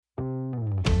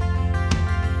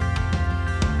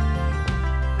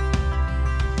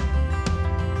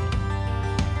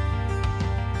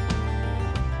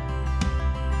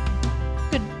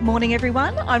Morning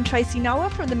everyone, I'm Tracy Noah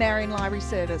from the Marion Library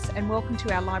Service and welcome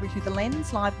to our Library Through the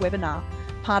Lens live webinar,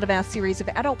 part of our series of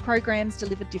adult programs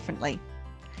delivered differently.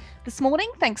 This morning,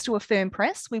 thanks to Affirm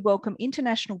Press, we welcome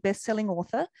international best-selling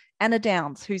author Anna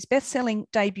Downes, whose best-selling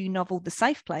debut novel The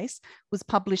Safe Place was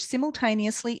published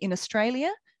simultaneously in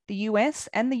Australia, the US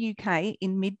and the UK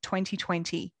in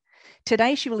mid-2020.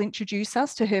 Today she will introduce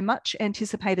us to her much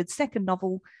anticipated second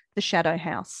novel, The Shadow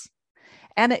House.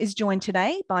 Anna is joined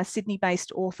today by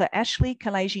Sydney-based author Ashley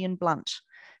Kalagian Blunt.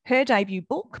 Her debut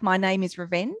book, My Name is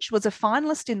Revenge, was a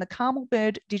finalist in the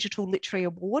Carmelbird Digital Literary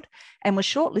Award and was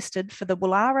shortlisted for the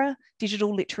Woollahra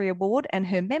Digital Literary Award, and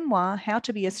her memoir, How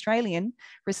to Be Australian,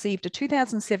 received a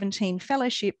 2017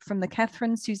 fellowship from the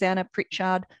Catherine Susanna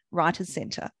Pritchard Writers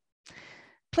Centre.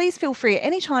 Please feel free at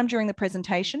any time during the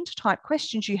presentation to type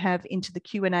questions you have into the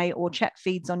Q&A or chat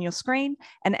feeds on your screen,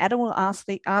 and Anna will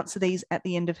answer these at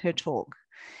the end of her talk.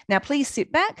 Now, please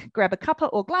sit back, grab a cuppa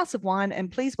or glass of wine,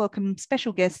 and please welcome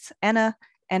special guests Anna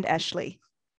and Ashley.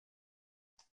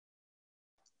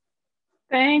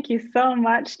 Thank you so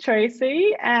much,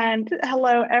 Tracy. And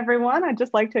hello, everyone. I'd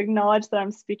just like to acknowledge that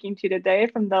I'm speaking to you today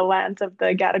from the lands of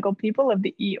the Gadigal people of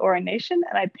the Eora Nation,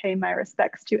 and I pay my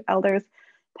respects to elders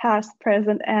past,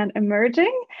 present, and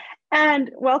emerging.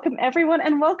 And welcome everyone,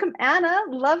 and welcome Anna.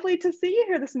 Lovely to see you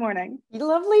here this morning.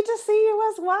 Lovely to see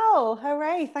you as well.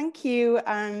 Hooray. Thank you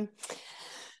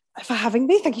for having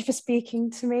me. Thank you for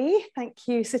speaking to me. Thank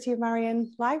you, City of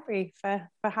Marion Library, for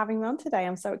having me on today.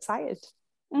 I'm so excited.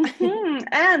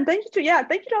 And thank you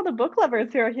to all the book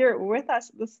lovers who are here with us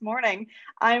this morning.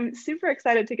 I'm super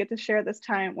excited to get to share this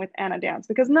time with Anna Downes,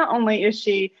 because not only is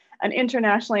she an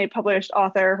internationally published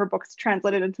author, her books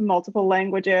translated into multiple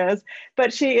languages,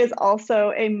 but she is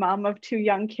also a mom of 2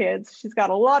 young kids. She's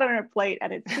got a lot on her plate,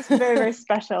 and it's just very, very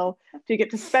special to get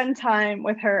to spend time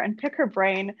with her and pick her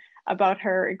brain about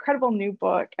her incredible new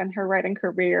book and her writing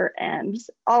career and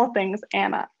all things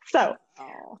Anna. So,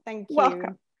 thank you.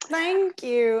 Welcome. Thank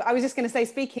you. I was just going to say,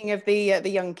 speaking of the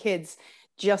young kids,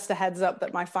 just a heads up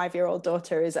that my 5-year-old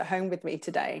daughter is at home with me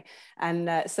today.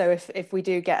 And so if we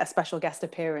do get a special guest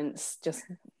appearance, just,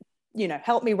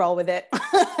 help me roll with it.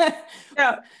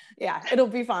 Yeah, it'll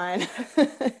be fine.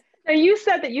 Now, you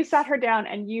said that you sat her down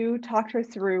and you talked her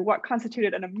through what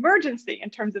constituted an emergency in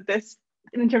terms of this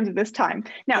time.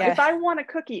 Now, If I want a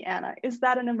cookie, Anna, is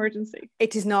that an emergency?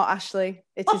 It is not, Ashley.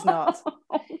 It is not.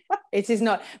 It is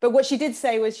not. But what she did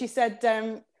say was, she said,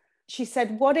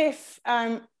 what if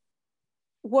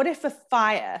a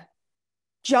fire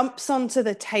jumps onto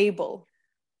the table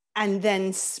and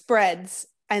then spreads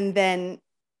and then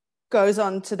goes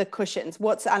onto the cushions?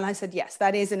 And I said, yes,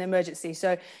 that is an emergency.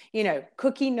 So,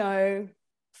 cookie, no.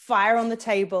 Fire on the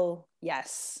table,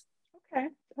 yes.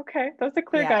 Okay, those are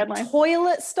clear guidelines.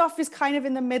 Toilet stuff is kind of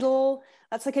in the middle.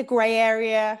 That's like a gray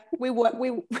area. We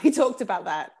talked about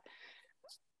that.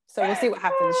 So we'll see what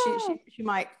happens. She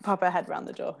might pop her head around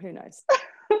the door. Who knows?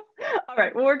 All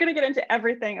right. Well, we're going to get into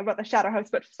everything about the Shadow House.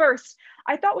 But first,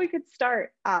 I thought we could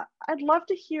start. I'd love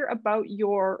to hear about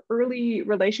your early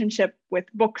relationship with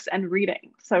books and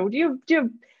reading. So do you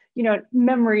have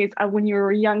memories of when you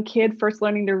were a young kid, first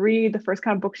learning to read, the first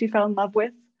kind of books you fell in love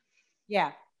with?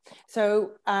 Yeah.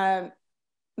 So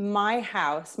my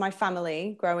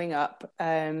family growing up,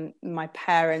 my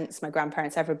parents, my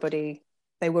grandparents, everybody,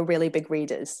 they were really big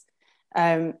readers.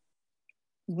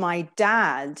 My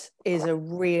dad is a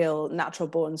real natural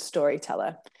born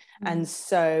storyteller. And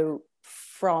so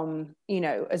from,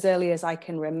 as early as I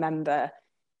can remember,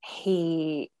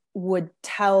 he would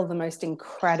tell the most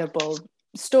incredible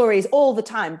stories all the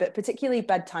time, but particularly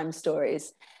bedtime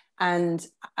stories. And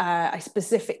I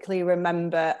specifically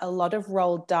remember a lot of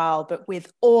Roald Dahl, but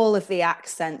with all of the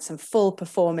accents and full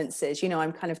performances.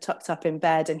 I'm kind of tucked up in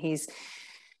bed and he's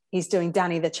doing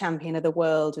Danny the Champion of the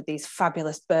World with these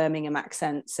fabulous Birmingham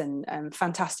accents and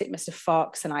Fantastic Mr.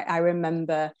 Fox. And I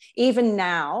remember, even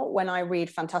now, when I read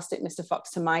Fantastic Mr.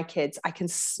 Fox to my kids, I can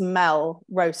smell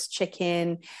roast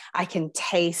chicken. I can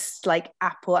taste like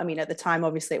apple. I mean, at the time,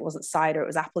 obviously it wasn't cider, it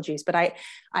was apple juice, but I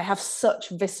have such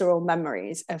visceral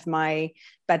memories of my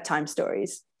bedtime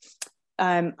stories.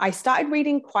 I started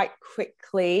reading quite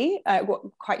quickly,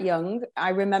 quite young.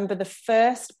 I remember the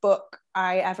first book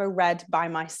I ever read by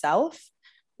myself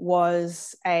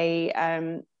was a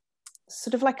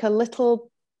sort of like a little,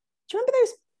 do you remember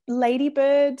those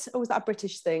Ladybird, or was that a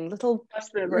British thing? Little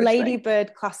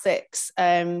Ladybird classics.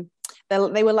 They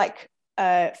were like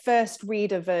first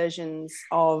reader versions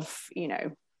of,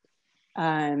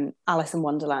 Alice in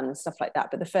Wonderland and stuff like that.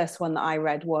 But the first one that I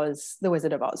read was The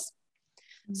Wizard of Oz.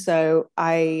 So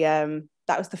that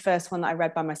that was the first one that I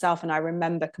read by myself. And I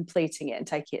remember completing it and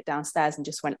taking it downstairs and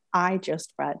just went, I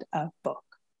just read a book.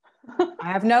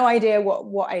 I have no idea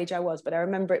what age I was, but I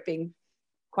remember it being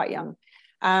quite young.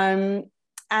 And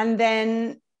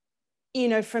then, you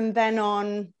know, from then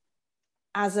on,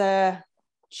 as a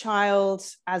child,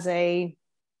 as a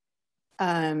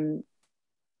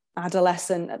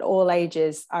adolescent, at all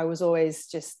ages, I was always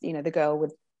just, you know, the girl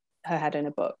with her head in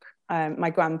a book.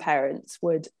 My grandparents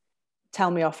would tell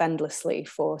me off endlessly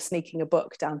for sneaking a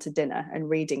book down to dinner and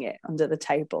reading it under the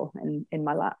table in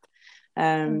my lap.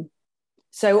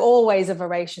 So always a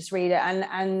voracious reader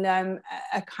and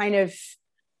a kind of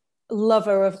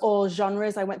lover of all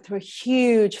genres. I went through a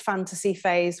huge fantasy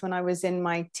phase when I was in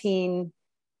my teen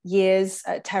years.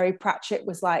 Terry Pratchett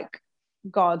was like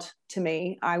God to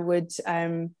me. I would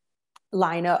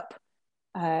line up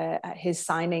at his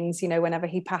signings, you know, whenever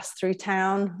he passed through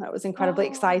town. That was incredibly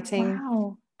exciting.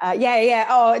 Wow. Yeah.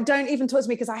 Oh, don't even talk to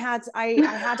me, because I had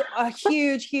a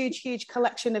huge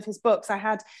collection of his books. I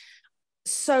had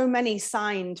so many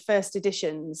signed first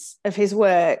editions of his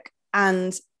work.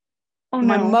 And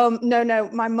my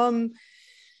mum,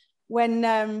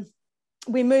 when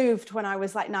we moved when I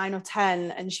was like 9 or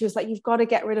 10, and she was like, you've got to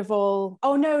get rid of all.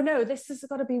 Oh no, this has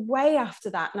got to be way after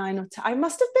that, 9 or 10. It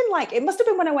must have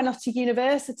been when I went off to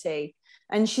university.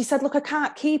 And she said, look, I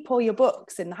can't keep all your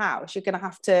books in the house. You're going to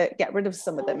have to get rid of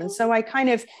some of them. And so I kind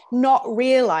of, not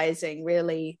realizing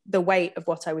really the weight of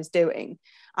what I was doing,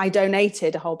 I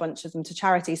donated a whole bunch of them to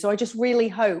charity. So I just really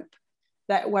hope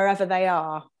that wherever they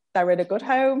are, they're in a good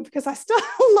home, because I still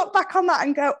look back on that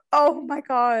and go, oh my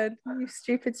God, you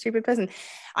stupid person.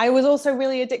 I was also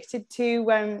really addicted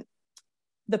to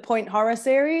the Point horror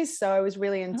series. So I was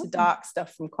really into dark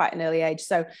stuff from quite an early age.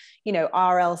 So, you know,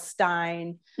 R.L.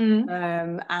 Stein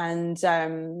and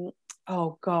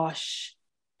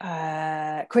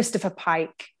Christopher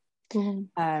Pike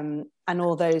and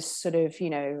all those sort of, you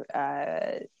know,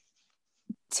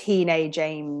 teenage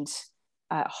aimed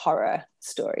horror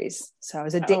stories. So I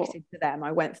was addicted to them.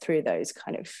 I went through those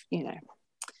kind of, you know,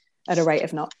 at a rate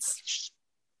of knots.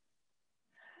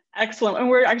 Excellent. And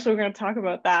we're going to talk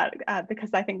about that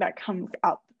because I think that comes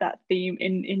up, that theme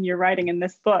in your writing in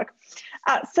this book.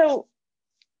 So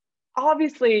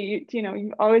obviously, you know,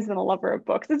 you've always been a lover of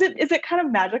books. Is it kind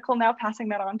of magical now passing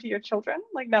that on to your children?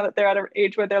 Like now that they're at an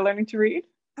age where they're learning to read?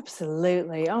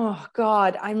 Absolutely. Oh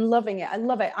God, I'm loving it. I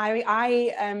love it.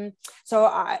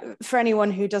 For anyone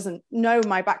who doesn't know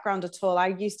my background at all, I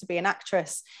used to be an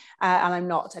actress and I'm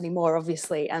not anymore,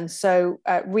 obviously. And so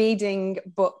reading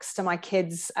books to my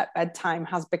kids at bedtime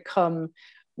has become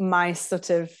my sort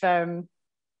of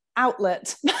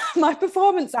outlet, my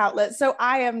performance outlet. So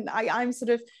I'm sort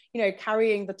of, you know,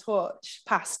 carrying the torch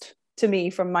passed to me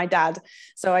from my dad.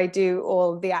 So I do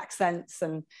all the accents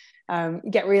and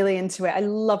get really into it. I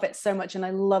love it so much. And I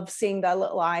love seeing their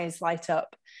little eyes light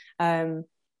up. You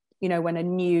know, when a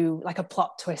new, like a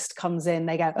plot twist comes in,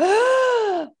 they go,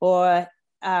 ah! Or,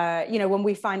 you know, when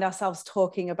we find ourselves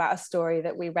talking about a story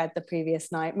that we read the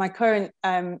previous night. My current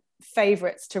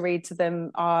favorites to read to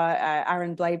them are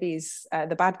Aaron Blaby's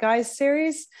The Bad Guys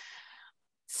series.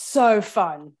 So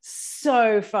fun,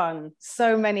 so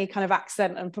many kind of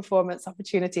accent and performance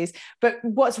opportunities. But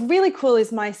what's really cool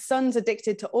is my son's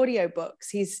addicted to audiobooks.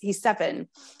 He's 7.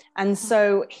 And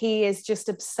so he is just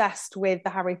obsessed with the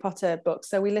Harry Potter books.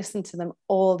 So we listen to them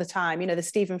all the time. You know, the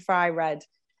Stephen Fry read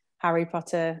Harry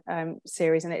Potter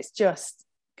series. And it's just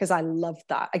because I loved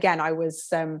that. Again, I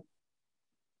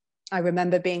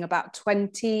remember being about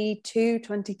 22,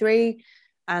 23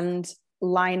 and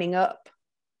lining up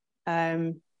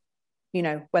you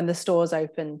know, when the stores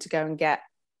opened to go and get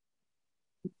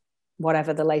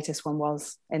whatever the latest one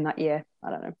was in that year. I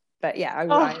don't know. But yeah,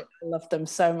 I love them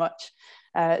so much.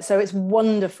 So it's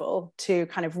wonderful to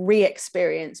kind of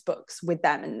re-experience books with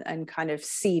them and kind of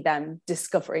see them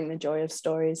discovering the joy of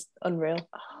stories. Unreal.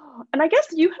 Oh, and I guess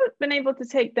you haven't been able to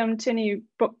take them to any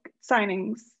book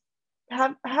signings.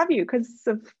 Have you, because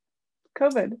of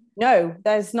COVID? No,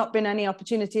 there's not been any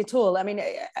opportunity at all. I mean,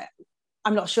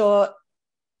 I'm not sure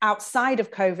outside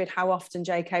of COVID how often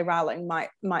J.K. Rowling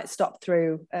might stop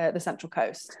through the Central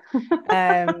Coast.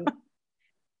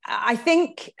 I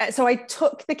think so. I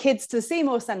took the kids to the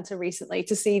Seymour Centre recently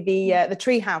to see the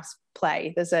Treehouse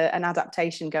play. There's an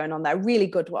adaptation going on there, a really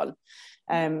good one,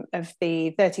 of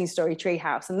the 13-story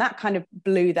Treehouse, and that kind of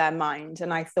blew their mind.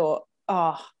 And I thought,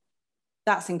 oh,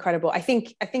 that's incredible. I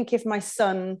think if my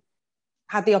son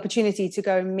had the opportunity to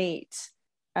go and meet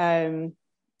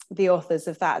the authors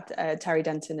of that, Terry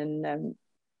Denton and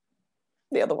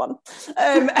the other one.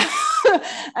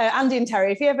 Andy and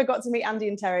Terry. If you ever got to meet Andy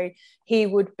and Terry, he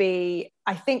would be,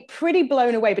 I think, pretty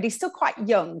blown away, but he's still quite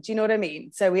young. Do you know what I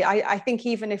mean? So I think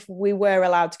even if we were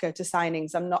allowed to go to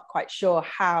signings, I'm not quite sure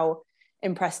how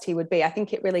impressed he would be. I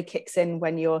think it really kicks in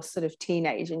when you're sort of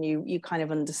teenage and you kind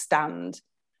of understand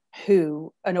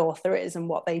who an author is and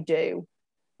what they do.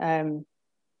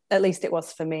 At least it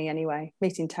was for me anyway,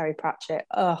 meeting Terry Pratchett.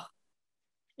 Oh,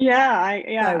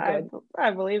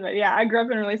 I believe it. Yeah, I grew up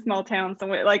in a really small town, so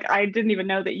like I didn't even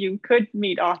know that you could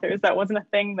meet authors. That wasn't a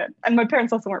thing and my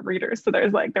parents also weren't readers, so there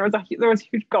was a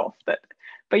huge gulf. But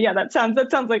yeah, that sounds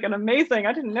like an amazing.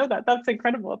 I didn't know that. That's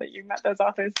incredible that you met those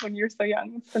authors when you were so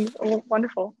young. It's been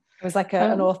wonderful. It was like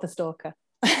an author stalker.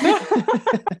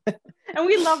 And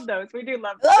we love those. We do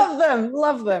love them.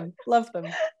 Love them.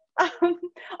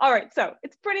 All right, so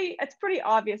it's pretty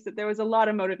obvious that there was a lot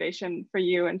of motivation for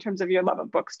you in terms of your love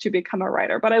of books to become a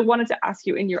writer. But I wanted to ask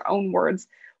you in your own words,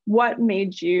 what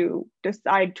made you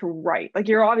decide to write? Like,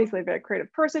 you're obviously a very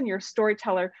creative person. You're a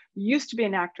storyteller. You used to be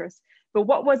an actress. But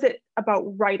what was it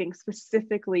about writing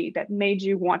specifically that made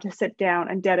you want to sit down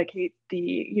and dedicate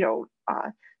the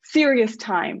serious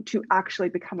time to actually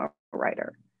become a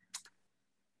writer?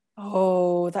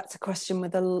 Oh, that's a question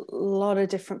with a lot of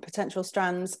different potential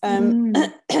strands.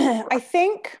 I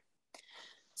think,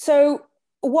 so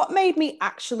what made me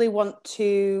actually want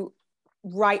to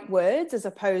write words as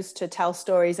opposed to tell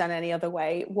stories in any other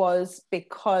way was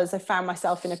because I found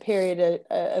myself in a period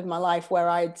of my life where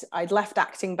I'd left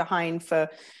acting behind for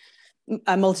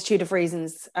a multitude of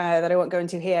reasons that I won't go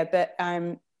into here, but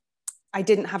I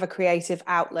didn't have a creative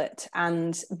outlet,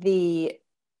 and the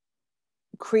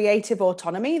creative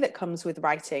autonomy that comes with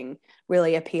writing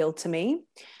really appealed to me.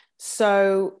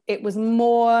 So it was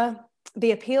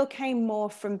the appeal came more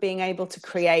from being able to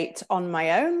create on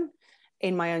my own,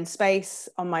 in my own space,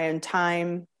 on my own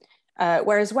time.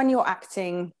 Whereas when you're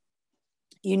acting,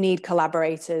 you need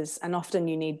collaborators, and often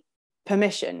you need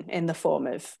permission in the form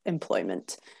of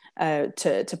employment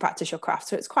to practice your craft.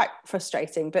 So it's quite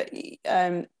frustrating, but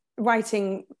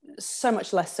writing so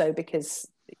much less so, because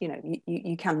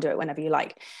you can do it whenever you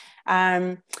like.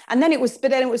 And then it was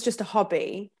just a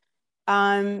hobby.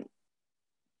 And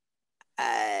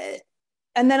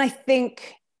then I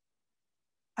think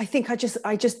I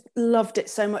just loved it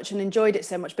so much and enjoyed it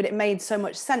so much, but it made so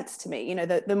much sense to me.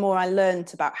 The more I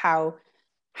learned about how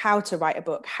to write a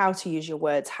book, how to use your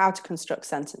words, how to construct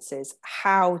sentences,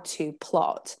 how to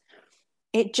plot,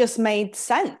 it just made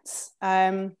sense.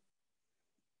 And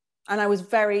I was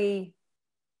very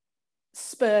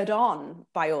spurred on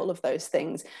by all of those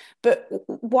things. But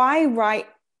why write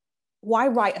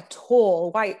at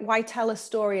all? Why tell a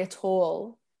story at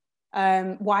all?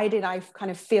 Why did I kind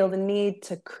of feel the need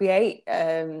to create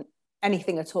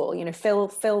anything at all?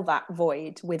 Fill that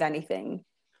void with anything.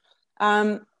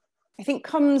 I think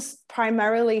comes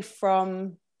primarily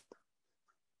from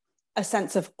a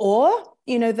sense of awe.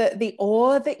 The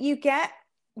awe that you get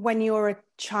when you're a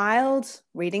child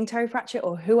reading Terry Pratchett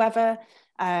or whoever.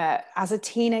 As a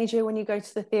teenager, when you go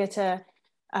to the theatre,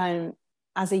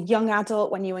 as a young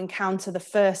adult, when you encounter the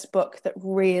first book that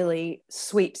really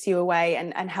sweeps you away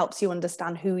and helps you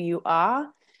understand who you are,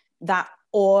 that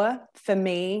awe, for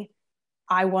me,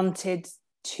 I wanted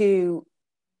to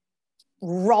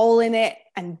roll in it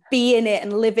and be in it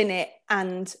and live in it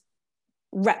and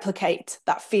replicate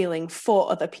that feeling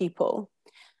for other people.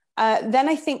 Then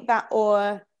I think that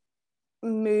awe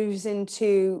moves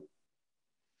into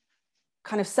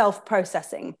kind of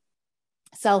self-processing,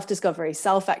 self-discovery,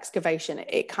 self-excavation.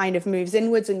 It kind of moves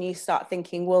inwards, and you start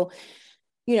thinking, well,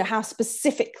 how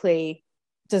specifically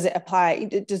does it apply?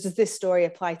 Does this story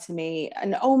apply to me?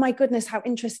 And oh my goodness, how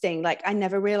interesting. Like, I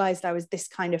never realized I was this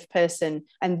kind of person,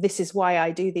 and this is why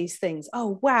I do these things.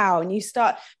 Oh, wow. And you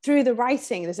start, through the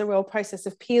writing, there's a real process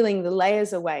of peeling the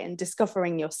layers away and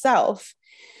discovering yourself.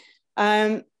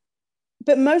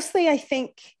 But mostly, I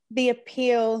think the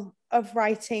appeal of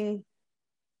writing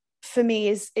for me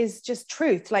is just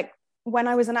truth. Like, when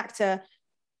I was an actor,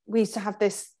 we used to have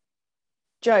this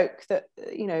joke that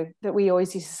that we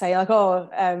always used to say, like,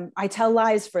 I tell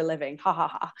lies for a living, ha ha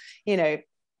ha,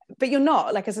 but you're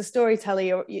not. Like, as a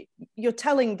storyteller, you're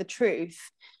telling the truth,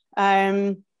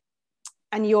 and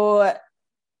you're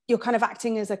kind of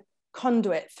acting as a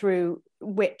conduit through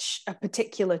which a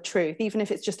particular truth, even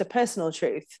if it's just a personal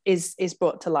truth, is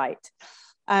brought to light.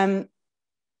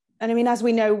 And I mean, as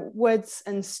we know, words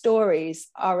and stories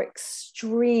are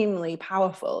extremely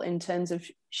powerful in terms of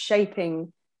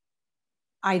shaping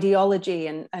ideology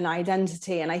and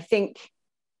identity. And I think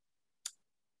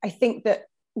that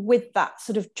with that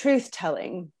sort of truth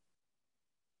telling,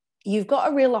 you've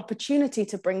got a real opportunity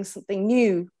to bring something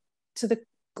new to the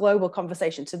global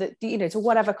conversation, to the, you know, to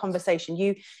whatever conversation.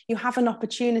 You have an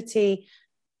opportunity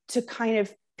to kind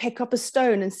of pick up a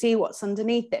stone and see what's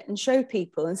underneath it and show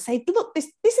people and say, look, this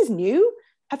is new.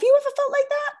 Have you ever felt like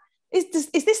that?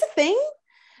 Is this a thing?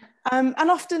 And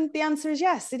often the answer is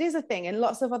yes, it is a thing. And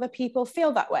lots of other people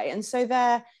feel that way. And so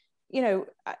they're, you know,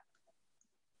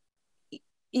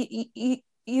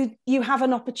 you have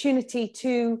an opportunity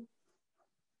to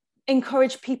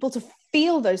encourage people to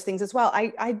feel those things as well.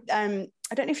 I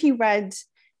don't know if you read,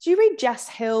 do you read Jess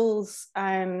Hill's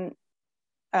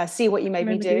See What You Made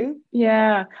Me Do?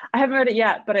 Yeah, I haven't read it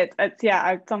yet, but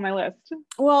it's on my list.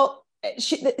 Well,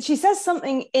 she says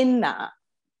something in that,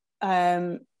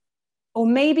 or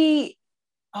maybe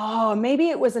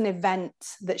it was an event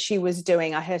that she was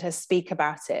doing. I heard her speak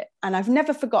about it and I've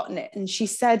never forgotten it. And she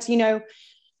said, you know,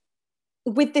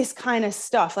 with this kind of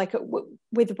stuff, like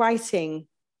with writing,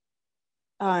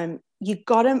 you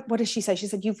gotta, what does she say? She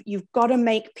said, you've got to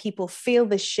make people feel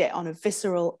this shit on a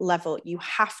visceral level. You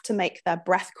have to make their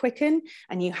breath quicken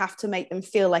and you have to make them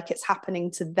feel like it's happening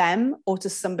to them or to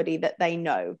somebody that they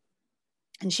know.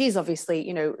 And she's obviously,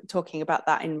 you know, talking about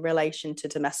that in relation to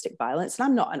domestic violence. And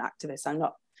I'm not an activist.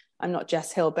 I'm not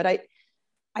Jess Hill, but I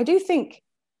do think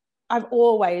I've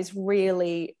always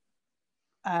really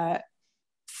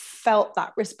felt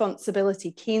that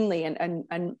responsibility keenly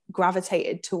and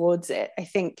gravitated towards it. I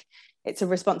think it's a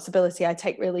responsibility I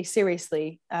take really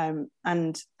seriously. And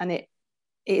it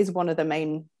is one of the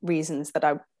main reasons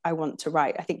that I want to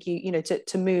write. I think you know,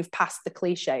 to move past the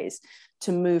cliches,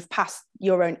 to move past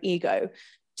your own ego,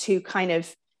 to kind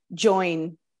of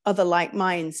join other like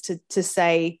minds to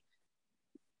say,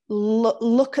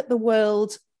 look at the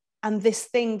world and this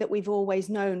thing that we've always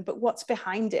known, but what's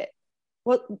behind it?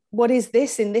 What is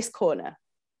this in this corner?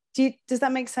 Does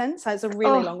that make sense? That's a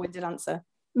really long-winded answer.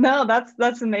 No,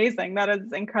 that's amazing. That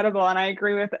is incredible. And I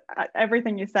agree with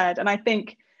everything you said. And I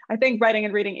think writing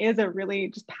and reading is a really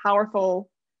just powerful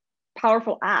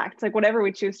act. Like whatever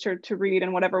we choose to read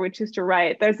and whatever we choose to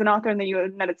write. There's an author in the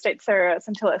United States, Sarah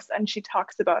Santillis, and she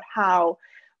talks about how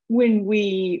when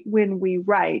we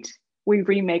write, we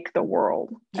remake the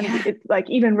world. And it's like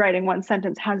even writing one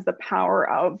sentence has the power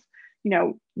of, you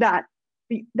know, that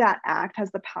act has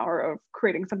the power of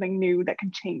creating something new that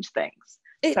can change things.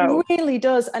 It really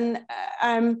does. And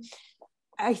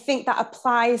I think that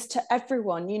applies to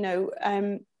everyone. You know,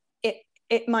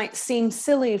 it might seem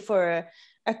silly for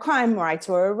a crime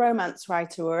writer or a romance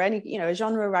writer or any, you know, a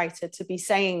genre writer to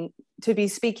be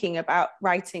speaking about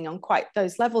writing on quite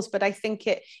those levels. But I think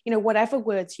it, you know, whatever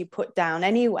words you put down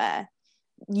anywhere,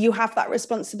 you have that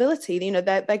responsibility. You know,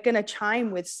 they're going to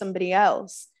chime with somebody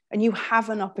else. And you have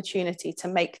an opportunity to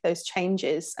make those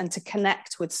changes and to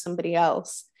connect with somebody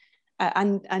else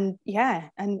and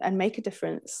make a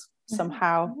difference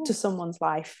somehow to someone's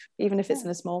life, even if it's in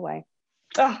a small way.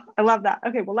 Oh, I love that.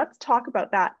 Okay, well, let's talk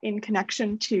about that in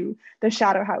connection to the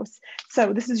Shadow House.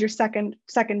 So this is your second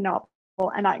novel,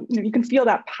 and you can feel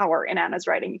that power in Anna's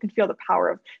writing. You can feel the power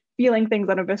of feeling things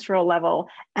on a visceral level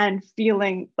and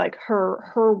feeling like her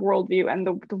worldview and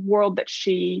the world that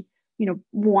she, you know,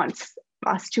 wants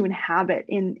us to inhabit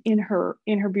in her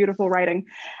beautiful writing.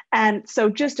 And so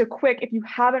just a quick, if you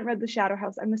haven't read The Shadow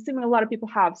House, I'm assuming a lot of people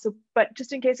have, but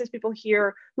just in case there's people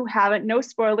here who haven't, no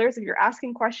spoilers. If you're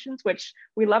asking questions, which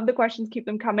we love the questions, keep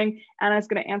them coming. Anna's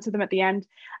going to answer them at the end,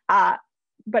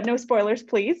 but no spoilers,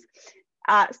 please.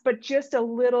 But just a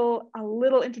little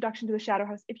introduction to The Shadow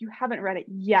House. If you haven't read it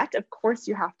yet, of course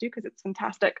you have to, because it's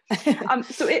fantastic.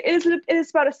 So it is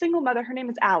about a single mother. Her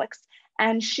name is Alex,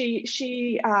 and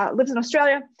she lives in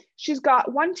Australia. She's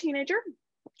got one teenager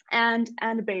and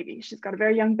a baby. She's got a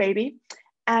very young baby,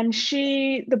 and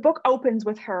the book opens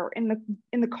with her in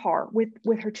the car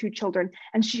with her two children,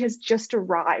 and she has just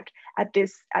arrived at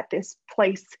this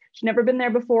place. She's never been there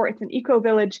before. It's an eco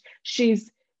village.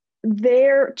 She's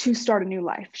there to start a new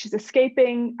life. She's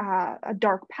escaping a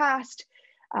dark past,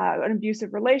 an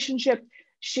abusive relationship.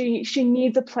 She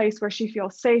needs a place where she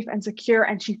feels safe and secure,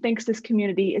 and she thinks this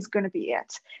community is going to be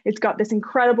it. It's got this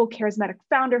incredible charismatic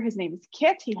founder. His name is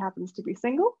Kit. He happens to be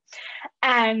single,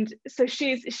 and so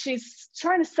she's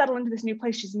trying to settle into this new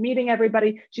place. She's meeting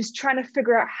everybody. She's trying to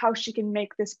figure out how she can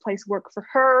make this place work for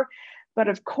her. But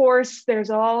of course, there's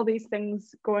all these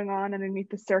things going on underneath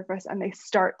the surface, and they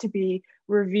start to be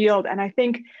revealed. And I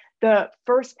think the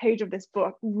first page of this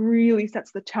book really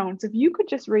sets the tone. So if you could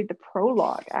just read the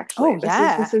prologue, actually.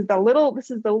 This is the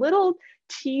little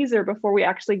teaser before we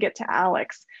actually get to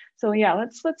Alex. So yeah,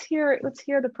 let's hear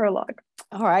the prologue.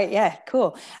 All right, yeah,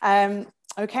 cool.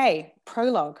 Okay,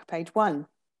 prologue, page 1.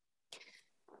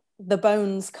 The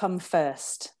bones come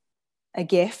first. A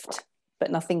gift,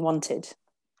 but nothing wanted.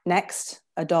 Next,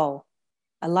 a doll,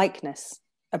 a likeness,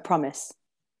 a promise.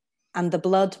 And the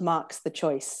blood marks the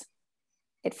choice.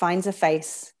 It finds a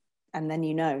face, and then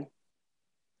you know.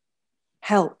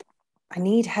 Help. I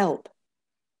need help.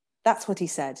 That's what he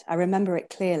said. I remember it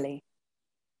clearly.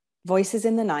 Voices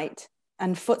in the night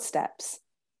and footsteps,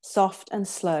 soft and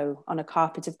slow on a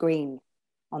carpet of green,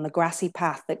 on the grassy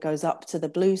path that goes up to the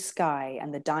blue sky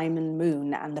and the diamond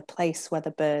moon and the place where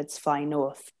the birds fly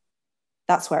north.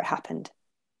 That's where it happened.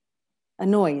 A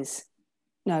noise.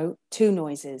 No, two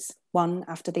noises, one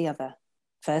after the other.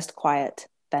 First quiet,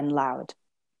 then loud.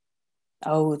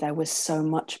 Oh, there was so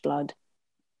much blood.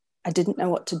 I didn't know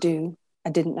what to do.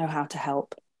 I didn't know how to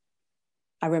help.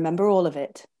 I remember all of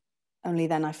it, only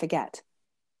then I forget.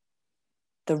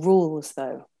 The rules,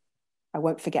 though, I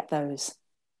won't forget those.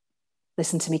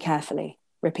 Listen to me carefully.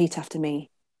 Repeat after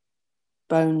me.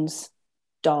 Bones,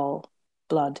 doll,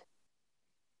 blood.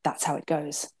 That's how it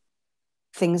goes.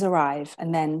 Things arrive,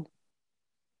 and then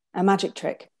a magic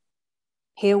trick.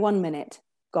 Here 1 minute,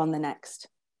 gone the next.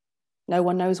 No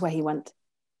one knows where he went.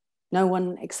 No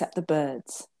one except the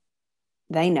birds.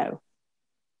 They know.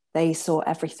 They saw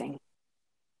everything.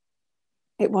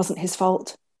 It wasn't his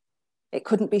fault. It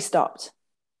couldn't be stopped.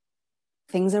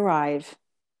 Things arrive,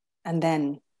 and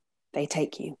then they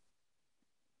take you.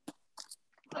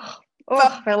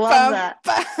 Oh, I love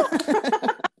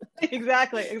that.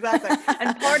 Exactly.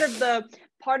 And part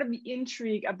of the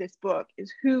intrigue of this book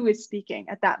is who is speaking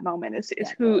at that moment, is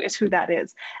who that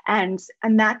is. And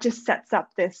that just sets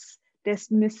up this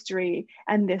mystery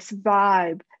and this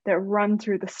vibe that run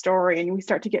through the story. And we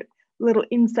start to get little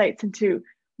insights into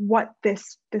what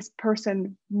this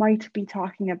person might be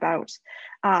talking about.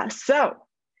 So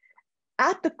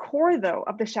at the core, though,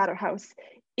 of the Shadow House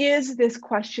is this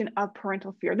question of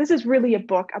parental fear. This is really a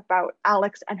book about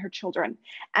Alex and her children.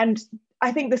 And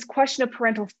I think this question of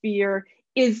parental fear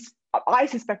is, I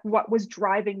suspect, what was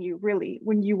driving you really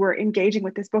when you were engaging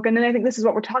with this book. And then I think this is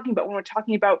what we're talking about when we're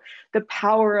talking about the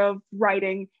power of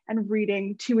writing and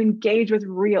reading to engage with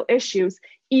real issues.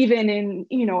 Even in,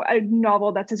 a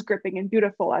novel that's as gripping and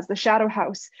beautiful as The Shadow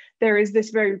House, there is these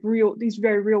very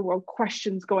real world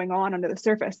questions going on under the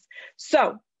surface.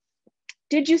 So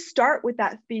did you start with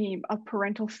that theme of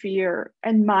parental fear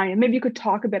in mind? And maybe you could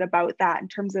talk a bit about that in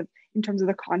terms of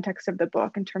the context of the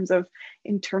book, in terms of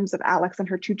Alex and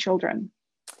her two children.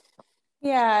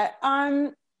 Yeah.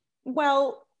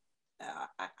 Well,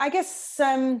 I guess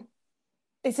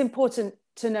it's important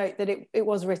to note that it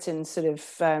was written sort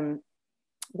of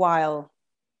while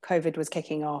COVID was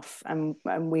kicking off and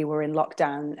we were in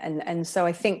lockdown, and so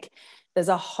I think there was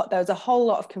a whole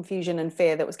lot of confusion and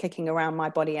fear that was kicking around my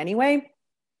body anyway,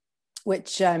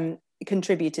 which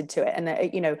contributed to it.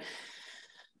 And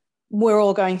we're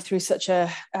all going through such a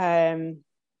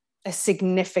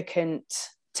significant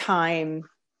time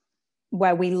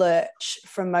where we lurch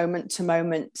from moment to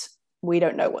moment. We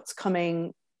don't know what's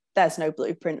coming. There's no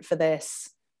blueprint for this.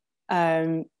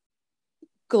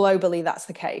 Globally, that's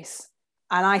the case.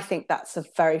 And I think that's a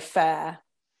very fair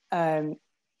and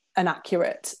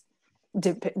accurate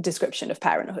description of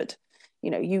parenthood.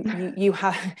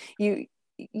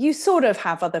 You sort of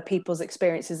have other people's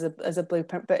experiences as a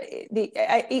blueprint, but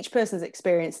each person's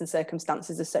experience and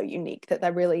circumstances are so unique that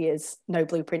there really is no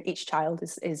blueprint. Each child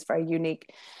is very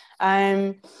unique.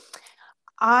 I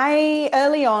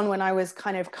early on, when I was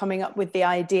kind of coming up with the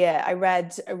idea, I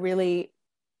read a really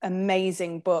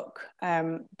amazing book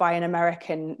by an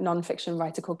American nonfiction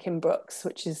writer called Kim Brooks,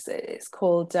 it's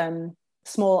called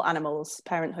Small Animals: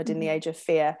 Parenthood in the Age of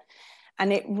Fear.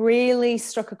 And it really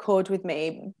struck a chord with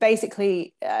me.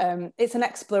 Basically, it's an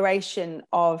exploration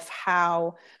of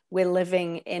how we're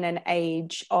living in an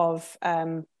age of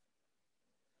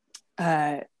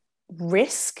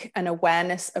risk and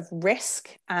awareness of risk,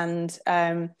 and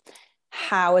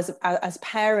how as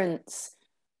parents,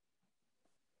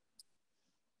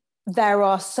 there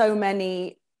are so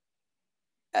many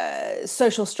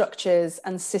social structures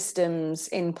and systems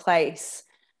in place,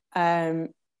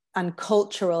 and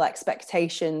cultural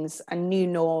expectations and new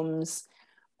norms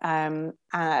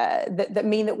that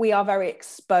mean that we are very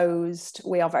exposed,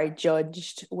 we are very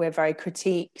judged, we're very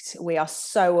critiqued, we are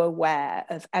so aware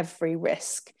of every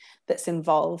risk that's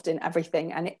involved in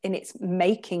everything, and it's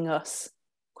making us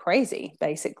crazy,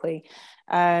 basically.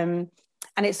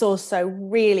 And it's also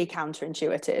really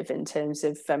counterintuitive in terms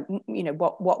of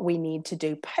what we need to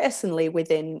do personally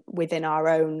within our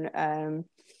own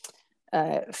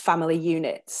family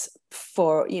units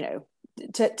for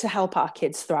to help our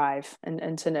kids thrive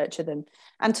and to nurture them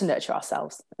and to nurture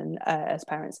ourselves and as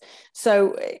parents.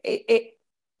 So it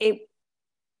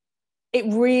it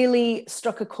really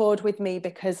struck a chord with me,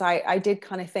 because I did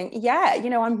kind of think, yeah, you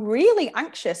know, I'm really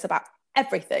anxious about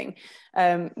everything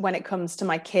when it comes to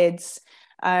my kids.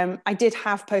 I did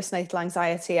have postnatal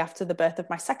anxiety after the birth of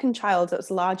my second child. It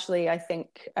was largely, I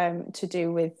think, to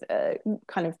do with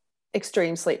kind of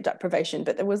extreme sleep deprivation,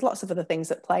 but there was lots of other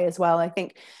things at play as well. I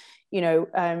think, you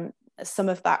know, some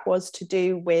of that was to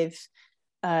do with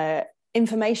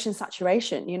information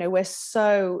saturation. You know, we're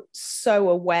so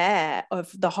aware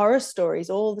of the horror stories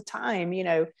all the time, you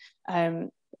know,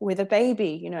 with a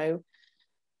baby, you know,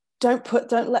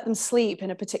 don't let them sleep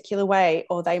in a particular way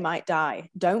or they might die.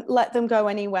 Don't let them go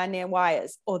anywhere near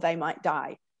wires or they might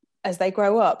die. As they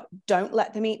grow up, don't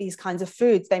let them eat these kinds of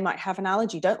foods. They might have an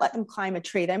allergy. Don't let them climb a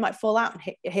tree. They might fall out and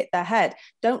hit their head.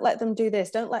 Don't let them do this.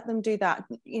 Don't let them do that.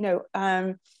 You know,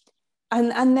 and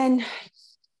then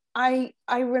I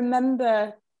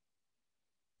remember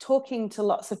talking to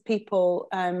lots of people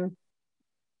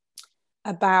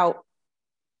about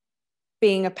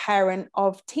being a parent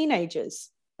of teenagers.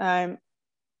 And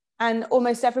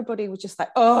almost everybody was just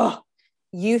like, oh,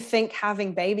 you think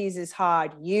having babies is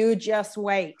hard. You just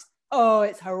wait. Oh,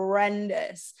 it's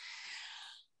horrendous.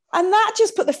 And that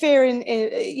just put the fear in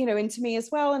you know, into me as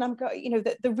well. And I'm going, you know,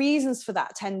 the reasons for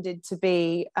that tended to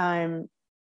be a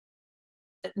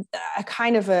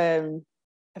kind of a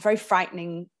very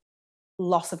frightening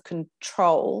loss of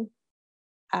control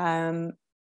in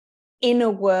a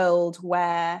world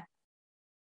where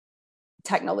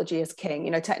technology is king.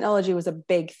 You know, technology was a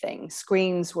big thing.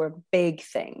 Screens were a big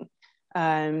thing.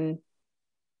 Parents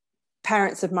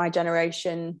of my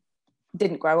generation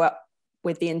didn't grow up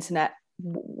with the internet.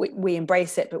 We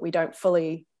embrace it, but we don't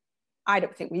fully, I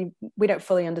don't think we don't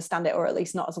fully understand it, or at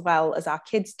least not as well as our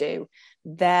kids do.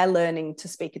 They're learning to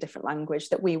speak a different language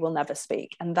that we will never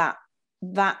speak. And that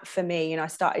for me, you know, I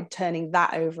started turning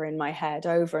that over in my head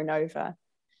over and over.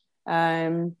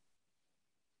 And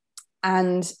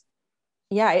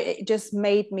yeah, it just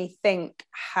made me think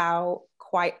how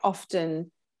quite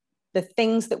often the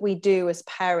things that we do as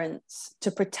parents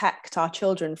to protect our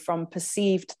children from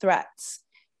perceived threats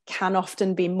can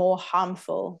often be more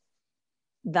harmful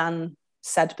than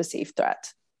said perceived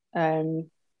threat.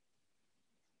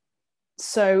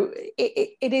 So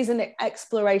it is an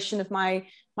exploration of my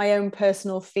own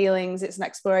personal feelings. It's an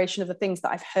exploration of the things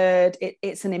that I've heard.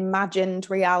 It's an imagined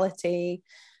reality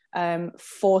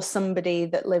for somebody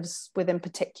that lives within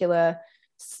particular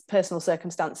personal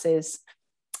circumstances.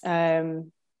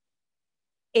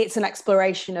 It's an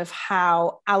exploration of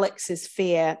how Alex's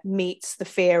fear meets the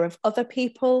fear of other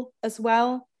people as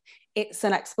well. It's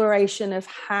an exploration of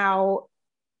how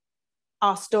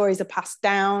our stories are passed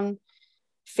down,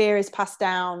 fear is passed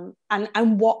down,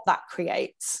 and what that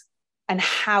creates and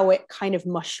how it kind of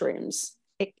mushrooms.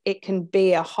 It can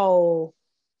be a whole,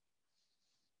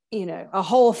 you know, a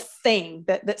whole thing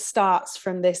that starts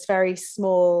from this very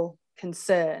small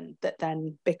concern that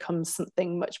then becomes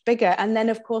something much bigger. And then,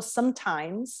 of course,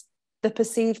 sometimes the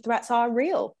perceived threats are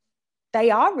real. They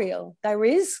are real. There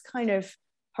is kind of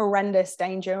horrendous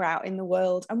danger out in the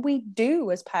world. And we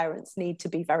do, as parents, need to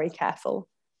be very careful.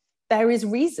 There is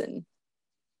reason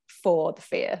for the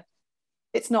fear.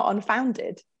 It's not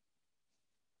unfounded.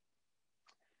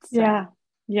 So.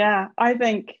 Yeah. I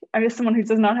think I'm just someone who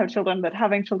does not have children, but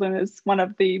having children is one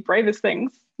of the bravest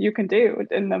things you can do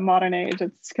in the modern age.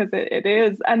 It's because it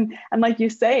is. And like you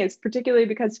say, it's particularly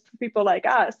because for people like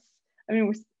us, I mean,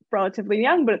 we're relatively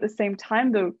young, but at the same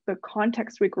time, the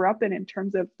context we grew up in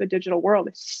terms of the digital world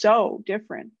is so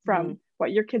different from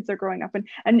what your kids are growing up in.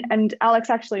 And Alex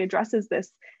actually addresses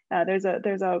this. There's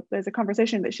a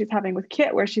conversation that she's having with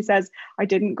Kit where she says, I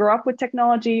didn't grow up with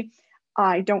technology.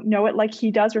 I don't know it like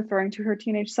he does, referring to her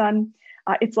teenage son.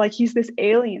 It's like he's this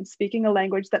alien speaking a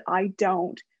language that I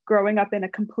don't, growing up in a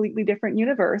completely different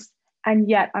universe. And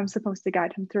yet I'm supposed to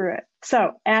guide him through it.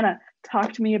 So Anna,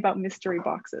 talk to me about mystery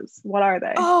boxes. What are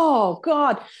they? Oh,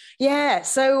 God. Yeah.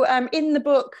 So in the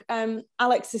book,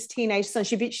 Alex's teenage son,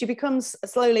 she becomes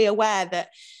slowly aware that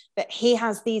he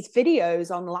has these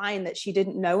videos online that she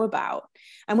didn't know about.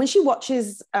 And when she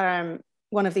watches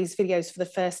one of these videos for the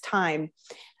first time,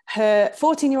 her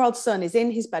 14-year-old son is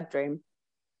in his bedroom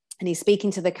and he's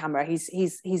speaking to the camera. He's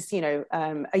you know,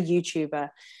 a YouTuber,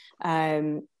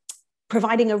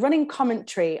 providing a running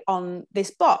commentary on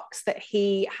this box that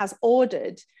he has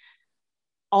ordered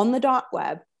on the dark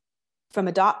web from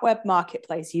a dark web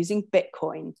marketplace using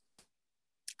Bitcoin.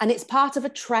 And it's part of a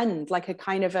trend, like a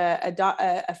kind of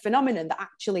a phenomenon that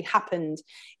actually happened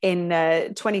in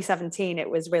 2017. It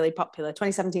was really popular,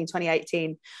 2017,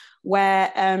 2018,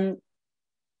 where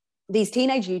these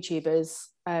teenage YouTubers,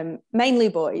 mainly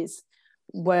boys,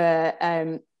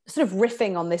 were sort of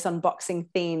riffing on this unboxing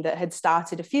theme that had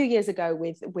started a few years ago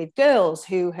with girls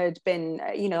who had been,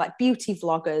 like beauty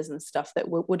vloggers and stuff that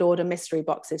would order mystery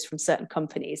boxes from certain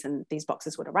companies, and these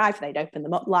boxes would arrive, they'd open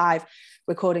them up live,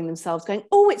 recording themselves going,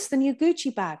 oh, it's the new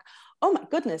Gucci bag. Oh my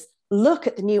goodness, look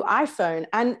at the new iPhone.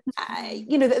 And,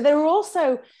 there were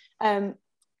also,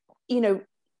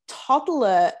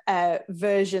 toddler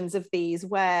versions of these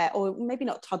where, or maybe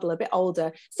not toddler, a bit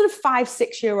older, sort of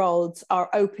 5-6-year-olds are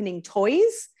opening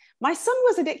toys. My son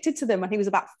was addicted to them when he was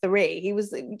about 3. He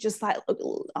was just like,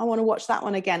 I want to watch that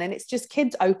one again. And it's just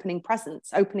kids opening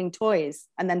presents, opeing toys,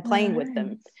 and then playing with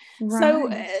them. Right. So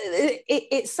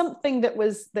it's something that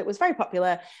was very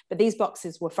popular, but these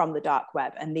boxes were from the dark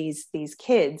web, and these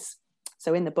kids.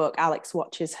 So in the book, Alex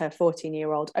watches her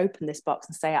 14-year-old open this box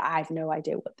and say, I have no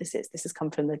idea what this is. This has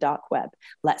come from the dark web.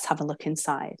 Let's have a look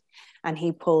inside. And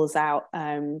he pulls out,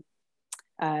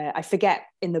 I forget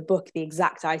in the book the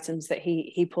exact items that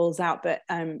he pulls out, but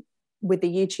with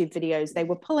the YouTube videos, they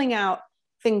were pulling out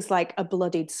things like a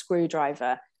bloodied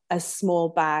screwdriver, a small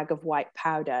bag of white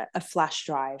powder, a flash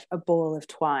drive, a ball of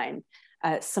twine.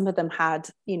 Some of them had,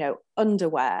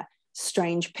 underwear,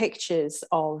 strange pictures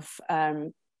of,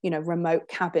 remote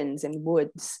cabins in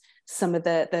woods. Some of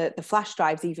the flash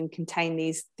drives even contain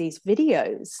these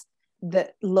videos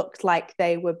that looked like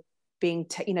they were being,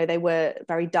 they were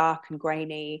very dark and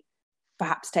grainy,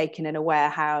 perhaps taken in a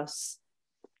warehouse.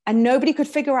 And nobody could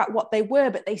figure out what they were,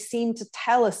 but they seemed to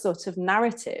tell a sort of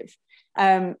narrative.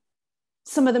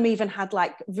 Some of them even had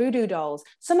like voodoo dolls.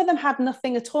 Some of them had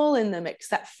nothing at all in them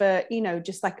except for,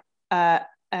 just like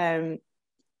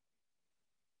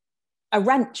a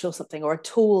wrench or something, or a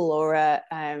tool, or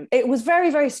it was very,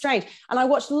 very strange. And I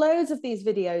watched loads of these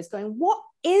videos going, what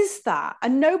is that?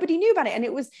 And nobody knew about it. And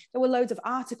there were loads of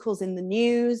articles in the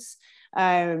news,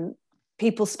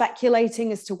 people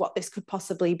speculating as to what this could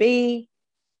possibly be.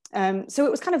 So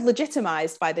it was kind of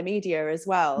legitimized by the media as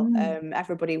well.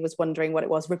 Everybody was wondering what it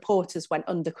was. Reporters went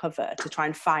undercover to try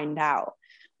and find out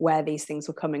where these things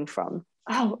were coming from.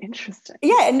 Oh, interesting.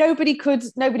 Yeah, and nobody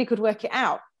could work it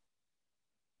out.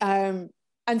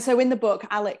 And so in the book,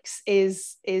 Alex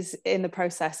is in the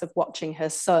process of watching her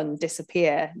son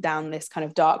disappear down this kind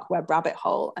of dark web rabbit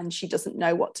hole, and she doesn't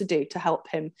know what to do to help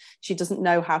him. She doesn't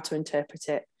know how to interpret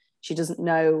it. She doesn't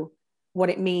know what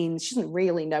it means. She doesn't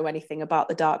really know anything about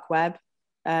the dark web.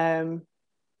 Yeah.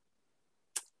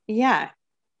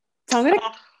 So I'm going to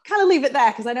kind of leave it there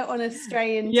because I don't want to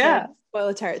stray into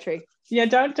spoiler territory. Yeah,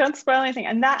 don't spoil anything.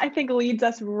 And that, I think, leads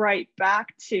us right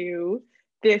back to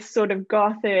this sort of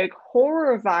gothic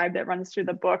horror vibe that runs through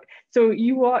the book. So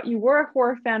you were a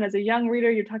horror fan as a young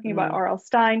reader. You're talking about R.L.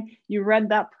 Stine. You read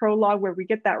that prologue where we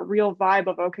get that real vibe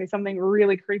of, okay, something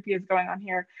really creepy is going on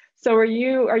here. So are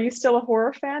you still a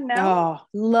horror fan now? Oh,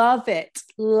 love it.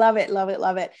 Love it, love it,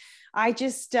 love it. I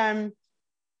just, I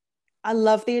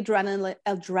love the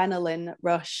adrenaline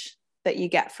rush that you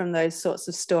get from those sorts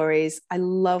of stories. I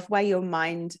love where your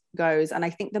mind goes. And I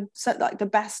think the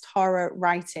best horror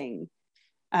writing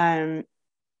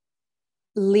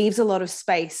leaves a lot of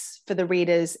space for the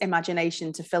reader's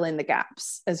imagination to fill in the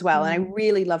gaps as well. And I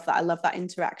really love that. I love that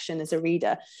interaction as a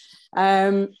reader.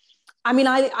 I mean,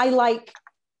 I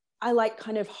like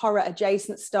kind of horror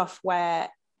adjacent stuff where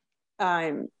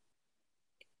the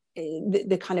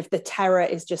kind of the terror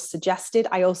is just suggested.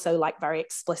 I also like very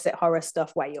explicit horror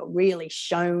stuff where you're really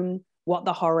shown what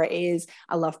the horror is.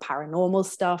 I love paranormal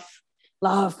stuff.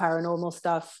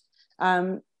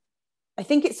 I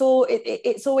think it's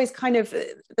always kind of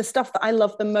the stuff that I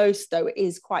love the most, though,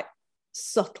 is quite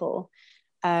subtle.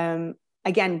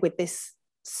 Again, with this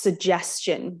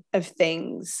suggestion of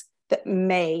things that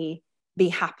may be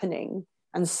happening.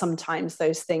 And sometimes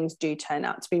those things do turn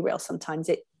out to be real. Sometimes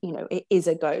it is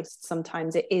a ghost.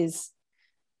 Sometimes it is,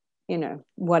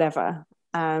 whatever.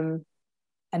 And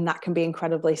that can be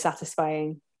incredibly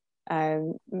satisfying.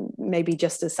 Maybe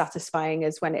just as satisfying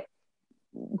as when it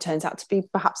turns out to be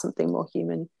perhaps something more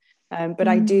human. But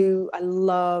I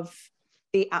love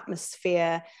the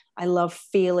atmosphere. I love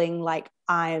feeling like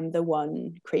I am the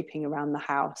one creeping around the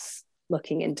house,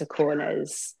 looking into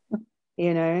corners.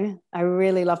 I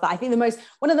really love that. I think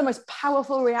one of the most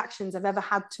powerful reactions I've ever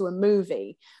had to a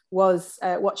movie was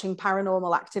watching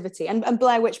Paranormal Activity and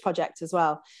Blair Witch Project as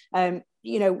well.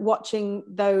 Watching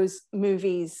those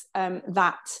movies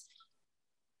that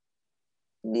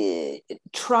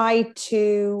try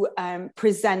to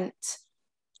present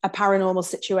a paranormal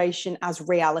situation as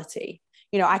reality.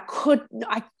 I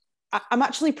I'm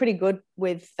actually pretty good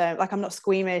with, like, I'm not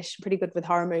squeamish, pretty good with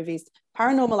horror movies.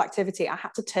 Paranormal Activity, I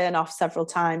had to turn off several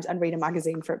times and read a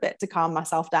magazine for a bit to calm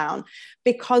myself down,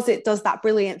 because it does that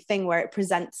brilliant thing where it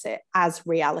presents it as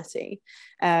reality.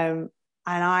 And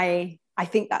I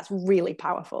think that's really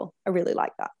powerful. I really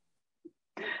like that.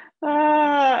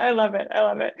 I love it. I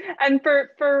love it. And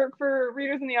for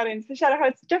readers in the audience, The Shadow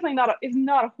House definitely is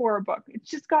not a horror book. It's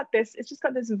just got this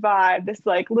vibe, this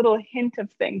like little hint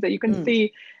of things that you can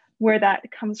see where that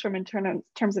comes from in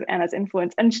terms of Anna's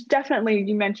influence. And definitely,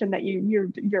 you mentioned that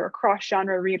you're a cross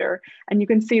genre reader, and you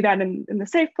can see that in The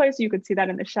Safe Place. You can see that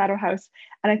in The Shadow House,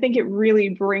 and I think it really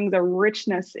brings a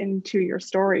richness into your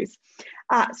stories.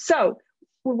 So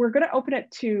we're going to open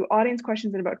it to audience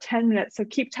questions in about 10 minutes, so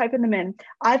keep typing them in.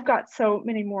 I've got so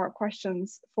many more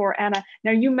questions for Anna.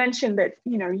 Now, you mentioned that,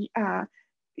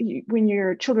 when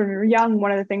your children were young,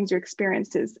 one of the things you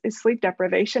experienced is sleep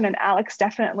deprivation, and Alex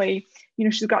definitely,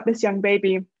 she's got this young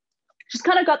baby. She's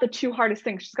kind of got the two hardest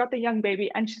things. She's got the young baby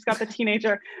and she's got the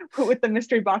teenager with the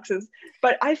mystery boxes.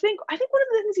 But I think one of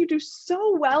the things you do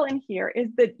so well in here is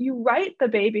that you write the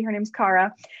baby, her name's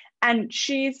Kara, and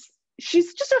she's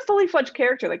just a fully fledged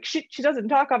character. Like she doesn't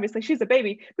talk, obviously, she's a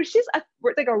baby, but she's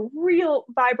like a real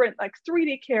vibrant, like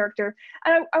 3D character.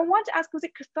 And I want to ask, was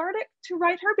it cathartic to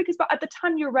write her? Because at the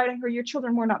time you were writing her, your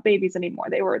children were not babies anymore.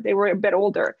 They were a bit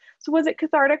older. So was it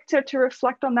cathartic to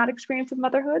reflect on that experience of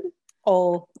motherhood?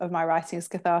 All of my writing is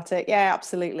cathartic. Yeah,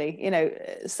 absolutely.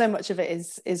 So much of it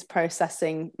is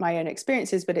processing my own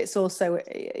experiences, but it's also,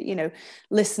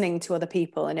 listening to other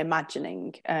people and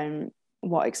imagining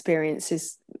what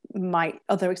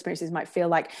other experiences might feel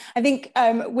like. I think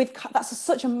that's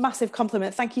such a massive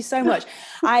compliment. Thank you so much.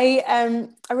 I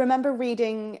remember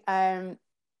reading Kylie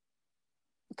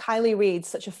Reid's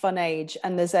Such a Fun Age,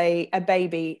 and there's a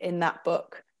baby in that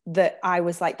book that I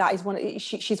was like, that is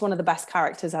she's one of the best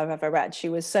characters I've ever read. She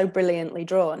was so brilliantly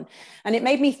drawn. And it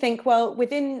made me think, well,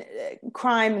 within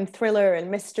crime and thriller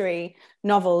and mystery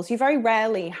novels, you very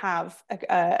rarely have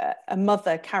a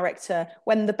mother character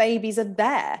when the babies are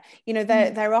there.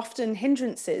 They're often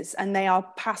hindrances, and they are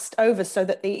passed over so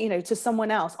that to someone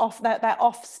else, they're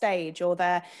off stage, or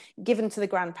they're given to the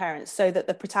grandparents so that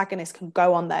the protagonist can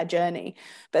go on their journey.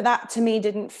 But that, to me,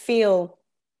 didn't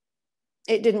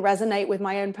resonate with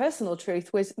my own personal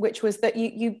truth, which was that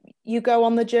you go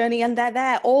on the journey and they're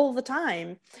there all the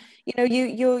time.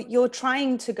 You're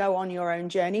trying to go on your own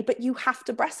journey, but you have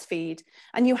to breastfeed,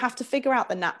 and you have to figure out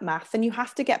the nap math, and you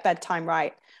have to get bedtime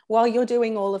right while you're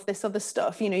doing all of this other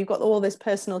stuff. You've got all this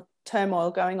personal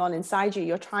turmoil going on inside you.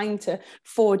 You're trying to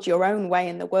forge your own way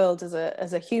in the world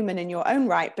as a human in your own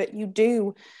right, but you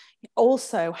do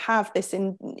also have this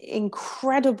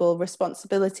incredible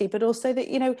responsibility, but also that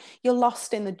you're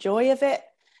lost in the joy of it.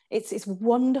 It's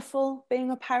wonderful being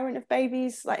a parent of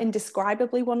babies, like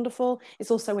indescribably wonderful.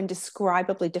 It's also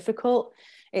indescribably difficult.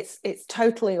 It's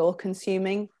totally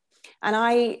all-consuming. And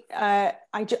I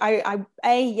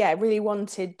really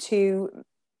wanted to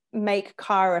make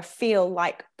Kara feel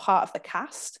like part of the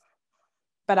cast,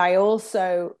 but I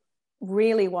also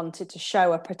really wanted to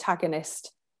show a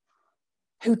protagonist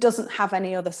who doesn't have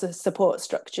any other support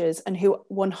structures, and who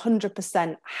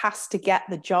 100% has to get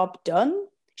the job done.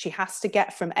 She has to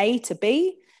get from A to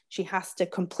B. She has to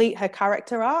complete her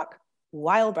character arc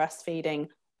while breastfeeding,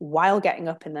 while getting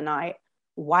up in the night,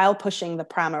 while pushing the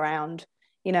pram around.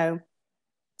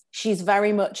 She's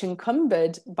very much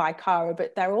encumbered by Kara,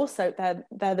 but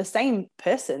they're the same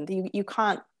person.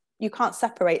 You can't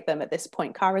separate them at this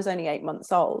point. Kara's only 8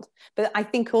 months old, but I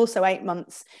think also 8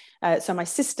 months. So my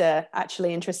sister,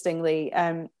 actually, interestingly,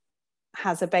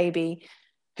 has a baby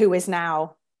who is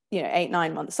now,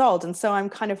 8-9 months old. And so I'm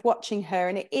kind of watching her,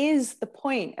 and it is the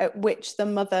point at which the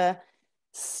mother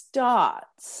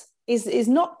is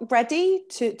not ready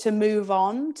to move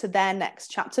on to their next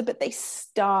chapter, but they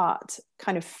start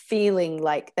kind of feeling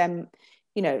like them,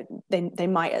 they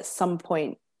might at some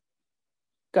point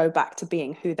go back to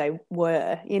being who they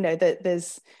were. That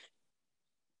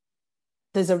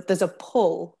there's a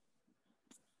pull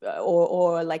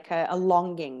or like a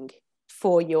longing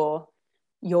for your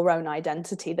own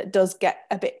identity that does get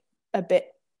a bit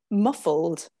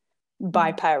muffled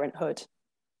by parenthood,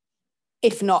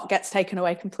 if not gets taken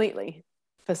away completely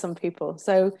for some people.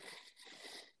 So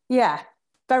yeah,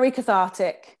 very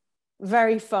cathartic,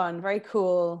 very fun, very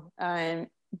cool, and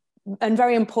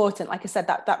very important. Like I said,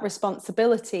 that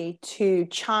responsibility to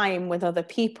chime with other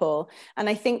people. And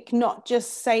I think not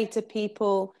just say to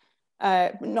people,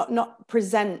 not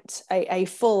present a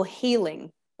full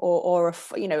healing or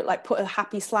like put a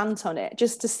happy slant on it,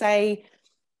 just to say,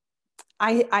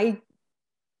 I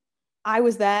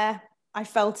was there, I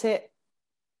felt it,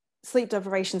 sleep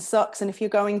deprivation sucks, and if you're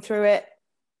going through it,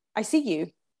 I see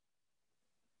you.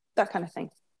 That kind of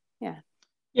thing. Yeah.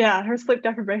 Yeah, her sleep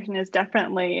deprivation is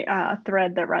definitely a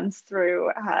thread that runs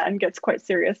through and gets quite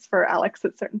serious for Alex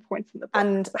at certain points in the book.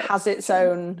 And so, has its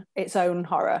own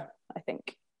horror, I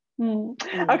think.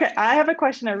 Okay, I have a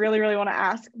question I really, really want to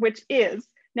ask, which is,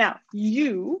 now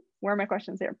where are my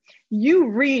questions here? You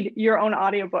read your own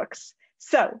audiobooks.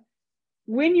 So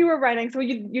when you were writing, so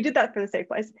you did that for The Safe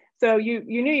Place. So you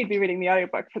knew you'd be reading the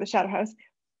audiobook for the Shadow House.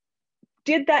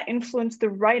 Did that influence the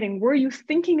writing? Were you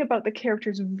thinking about the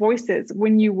characters' voices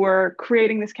when you were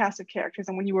creating this cast of characters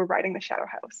and when you were writing the Shadow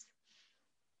House?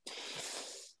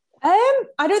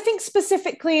 I don't think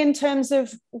specifically in terms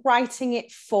of writing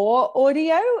it for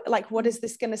audio, like what is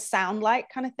this going to sound like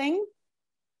kind of thing.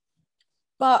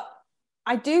 But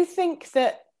I do think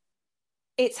that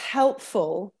it's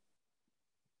helpful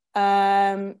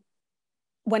when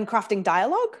crafting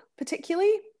dialogue,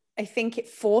 particularly. I think it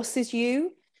forces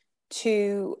you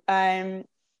to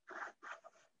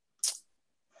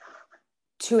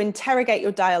interrogate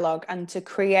your dialogue and to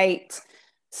create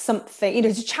something,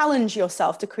 to challenge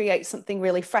yourself to create something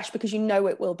really fresh, because you know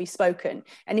it will be spoken.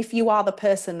 And if you are the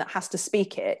person that has to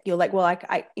speak it, you're like, well,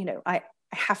 I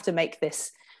have to make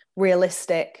this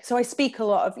realistic. So I speak a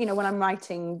lot of, when I'm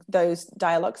writing those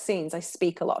dialogue scenes, I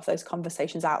speak a lot of those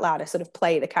conversations out loud. I sort of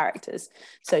play the characters,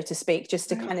 so to speak, just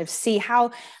to kind of see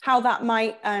how that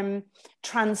might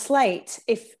translate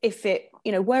if it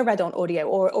were read on audio,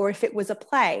 or if it was a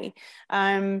play.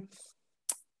 I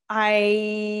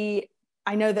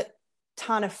know that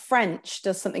Tana French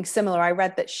does something similar. I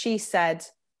read that she said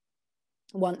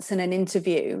once in an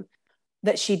interview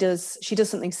that she does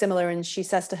something similar, and she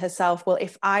says to herself, well,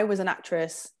 if I was an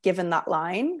actress given that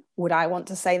line, would I want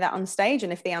to say that on stage?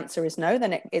 And if the answer is no,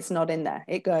 then it's not in there,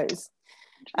 it goes.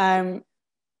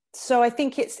 So I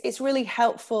think it's really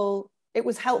helpful. It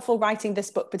was helpful writing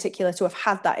this book particular to have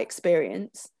had that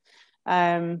experience.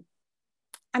 And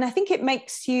I think it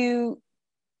makes you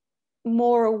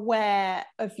more aware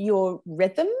of your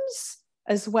rhythms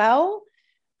as well.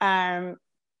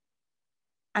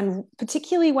 And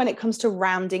particularly when it comes to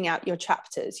rounding out your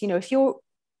chapters, if you're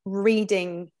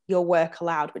reading your work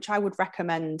aloud, which I would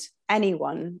recommend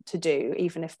anyone to do,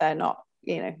 even if they're not,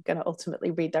 going to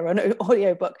ultimately read their own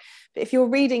audiobook. But if you're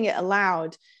reading it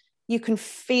aloud, you can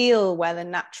feel where the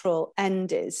natural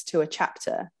end is to a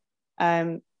chapter.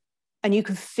 And you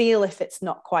can feel if it's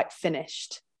not quite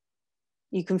finished.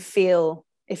 You can feel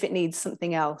if it needs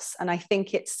something else. And I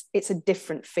think it's a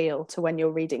different feel to when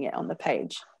you're reading it on the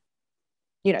page.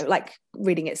 Like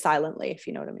reading it silently, if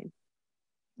you know what I mean.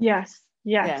 Yes,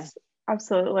 yeah.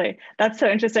 Absolutely. That's so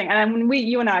interesting. And when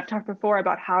you and I have talked before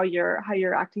about how your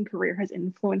acting career has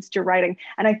influenced your writing.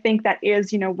 And I think that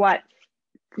is,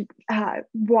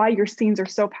 why your scenes are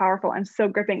so powerful and so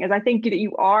gripping, is I think that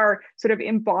you are sort of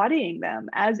embodying them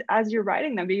as you're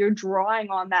writing them, but you're drawing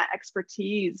on that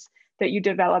expertise that you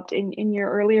developed in your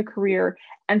earlier career.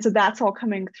 And so that's all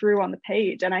coming through on the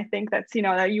page. And I think that's,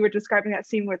 that you were describing that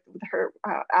scene with her,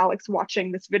 Alex,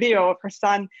 watching this video of her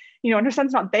son, and her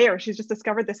son's not there. She's just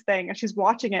discovered this thing and she's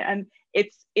watching it. And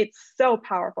it's so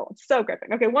powerful. It's so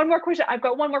gripping. Okay, one more question. I've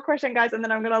got one more question, guys, and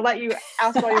then I'm going to let you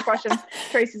ask all your questions.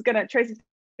 Tracy's going to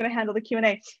handle the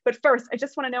Q&A. But first, I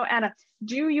just want to know, Anna,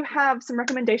 do you have some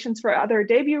recommendations for other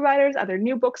debut writers, other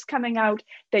new books coming out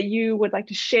that you would like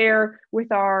to share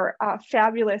with our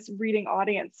fabulous reading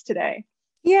audience today?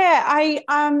 Yeah,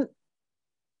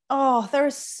 there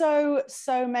are so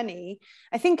many.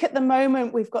 I think at the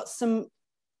moment we've got some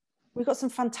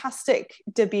fantastic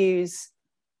debuts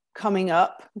coming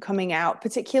out. I'm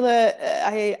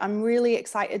really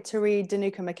excited to read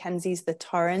Danuka Mackenzie's The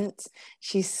Torrent.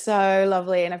 She's so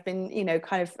lovely, and I've been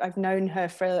I've known her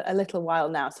for a little while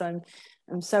now, so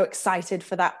I'm so excited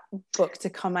for that book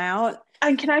to come out.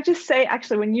 And can I just say,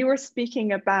 actually, when you were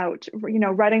speaking about,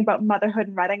 writing about motherhood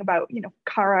and writing about,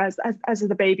 Kara as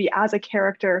the baby, as a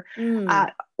character,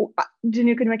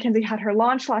 Danuka Mackenzie had her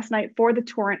launch last night for The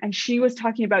Torrent, and she was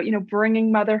talking about,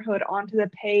 bringing motherhood onto the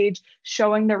page,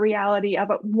 showing the reality of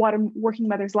what a working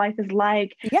mother's life is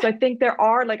like. Yeah. So I think there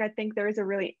is a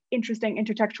really interesting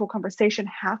intertextual conversation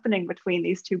happening between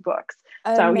these two books.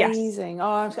 Amazing.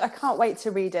 So, yes. I can't wait to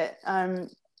read it.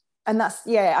 And that's,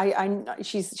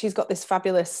 she's got this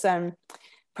fabulous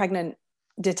pregnant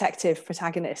detective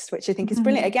protagonist, which I think is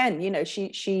brilliant. Again,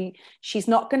 she's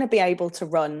not going to be able to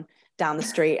run down the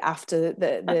street after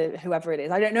the whoever it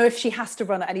is. I don't know if she has to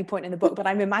run at any point in the book, but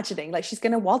I'm imagining she's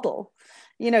going to waddle.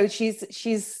 She's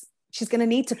going to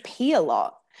need to pee a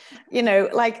lot.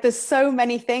 There's so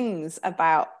many things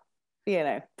about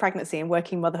pregnancy and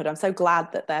working motherhood. I'm so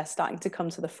glad that they're starting to come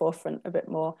to the forefront a bit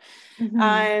more.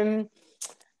 Mm-hmm.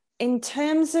 In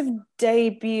terms of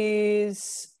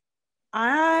debuts,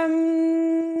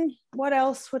 what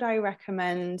else would I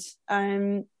recommend?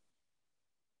 I'm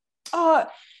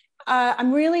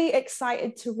really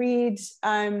excited to read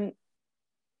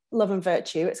Love and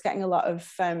Virtue. It's getting a lot of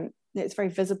it's very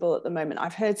visible at the moment.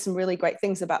 I've heard some really great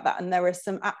things about that, and there are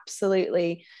some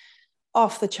absolutely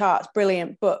off the charts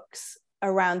brilliant books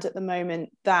around at the moment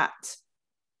that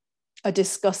are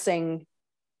discussing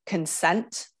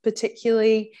consent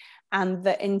particularly, and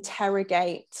that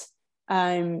interrogate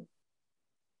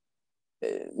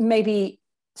maybe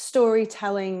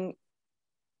storytelling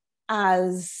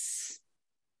as,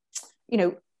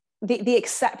 the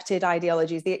accepted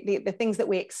ideologies, the things that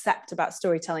we accept about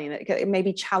storytelling, and it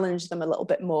maybe challenge them a little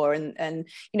bit more, and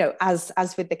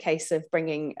as with the case of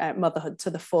bringing motherhood to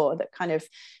the fore, that kind of,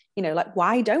 like,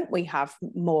 why don't we have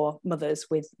more mothers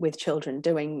with children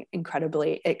doing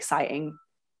incredibly exciting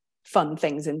fun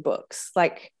things in books?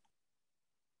 Like,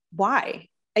 why?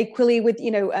 Equally with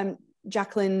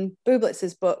Jacqueline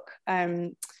Bublitz's book,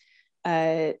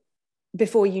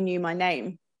 Before You Knew My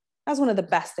Name. That's one of the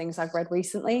best things I've read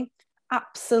recently.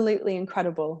 Absolutely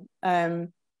incredible,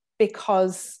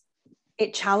 because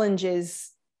it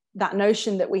challenges that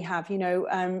notion that we have,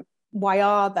 why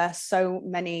are there so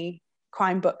many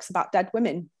crime books about dead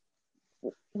women?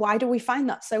 Why do we find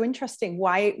that so interesting?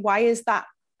 Why is that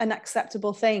an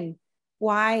acceptable thing?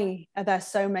 Why are there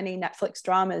so many Netflix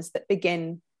dramas that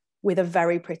begin with a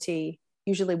very pretty,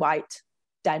 usually white,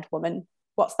 dead woman?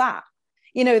 What's that?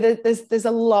 There's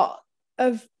a lot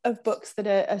of books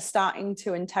that are starting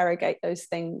to interrogate those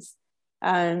things.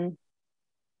 So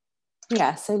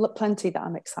look, plenty that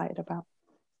I'm excited about.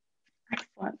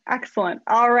 Excellent.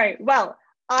 All right. Well,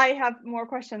 I have more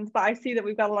questions, but I see that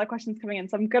we've got a lot of questions coming in.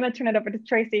 So I'm going to turn it over to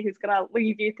Tracy, who's going to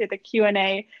lead you through the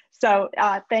Q&A. So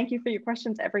thank you for your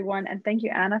questions, everyone. And thank you,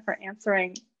 Anna, for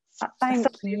answering. Thank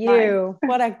you.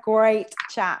 What a great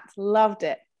chat. Loved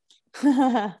it.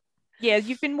 Yeah,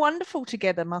 you've been wonderful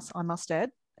together, I must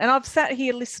add. And I've sat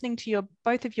here listening to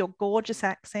both of your gorgeous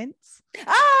accents.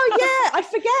 Oh, yeah, I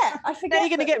forget. Now you're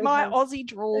going to get my Aussie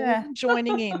drawl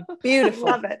joining in. Beautiful.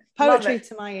 Love it. Poetry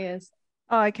to my ears.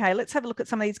 Okay, let's have a look at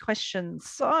some of these questions.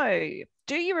 So,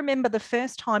 do you remember the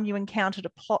first time you encountered a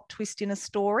plot twist in a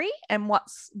story? And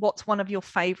what's one of your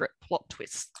favourite plot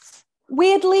twists?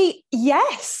 Weirdly,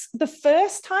 yes. The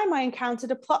first time I encountered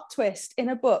a plot twist in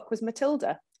a book was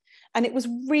Matilda. And it was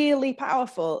really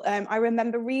powerful. I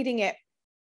remember reading it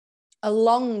I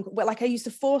used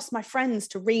to force my friends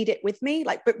to read it with me,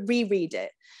 but reread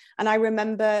it. And I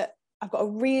remember I've got a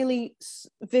really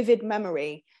vivid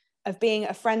memory of being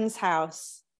at a friend's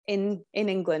house in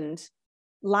England,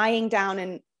 lying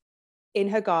down in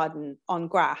her garden on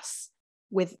grass,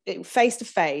 with face to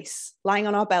face, lying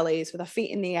on our bellies with our feet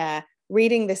in the air,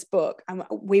 reading this book. And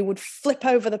we would flip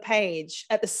over the page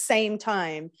at the same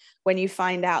time when you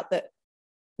find out that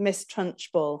Miss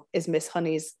Trunchbull is Miss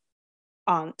Honey's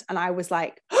aunt. And I was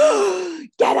like, oh,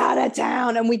 get out of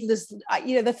town. And we just,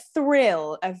 the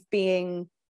thrill of being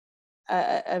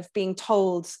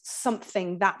told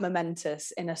something that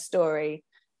momentous in a story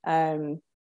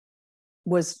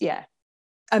was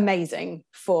amazing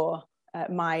for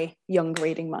my young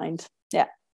reading mind. Yeah.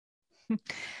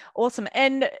 Awesome.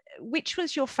 And which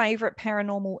was your favorite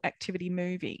Paranormal Activity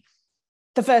movie?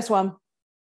 The first one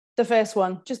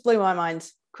just blew my mind.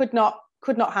 Could not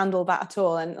handle that at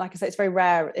all. And like I said, it's very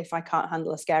rare if I can't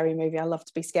handle a scary movie. I love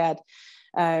to be scared.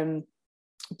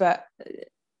 But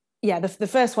yeah, the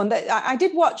first one that I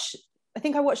did watch, I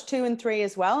think I watched 2 and 3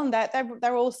 as well, and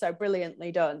they're also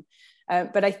brilliantly done.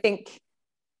 But I think,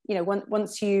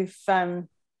 once you've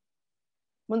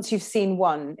seen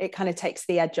one, it kind of takes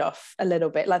the edge off a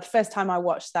little bit. Like the first time I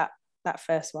watched that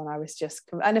first one, I was just,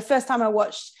 and the first time I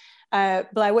watched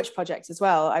Blair Witch Project as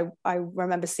well, I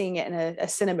remember seeing it in a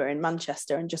cinema in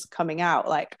Manchester and just coming out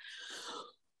like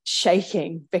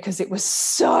shaking because it was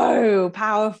so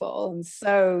powerful and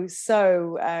so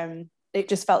it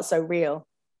just felt so real.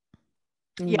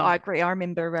 Yeah, I agree. I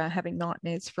remember having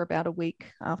nightmares for about a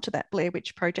week after that Blair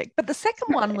Witch Project. But the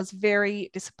second one was very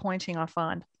disappointing, I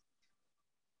find.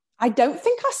 I don't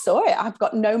think I saw it. I've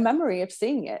got no memory of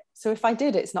seeing it. So if I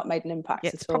did, it's not made an impact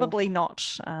at all. It's probably not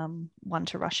one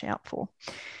to rush out for.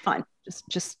 Fine.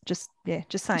 Just saying.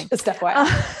 Just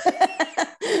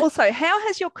FYI. Also, how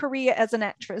has your career as an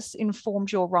actress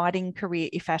informed your writing career,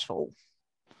 if at all?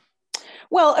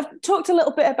 Well, I've talked a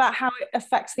little bit about how it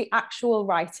affects the actual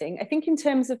writing. I think in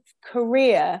terms of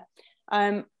career,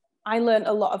 I learned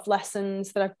a lot of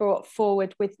lessons that I've brought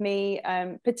forward with me.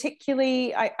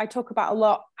 Particularly, I talk about a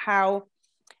lot how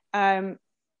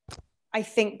I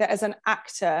think that as an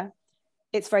actor,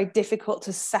 it's very difficult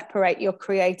to separate your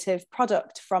creative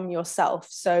product from yourself.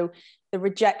 So the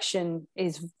rejection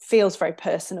feels very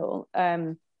personal.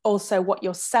 Also, what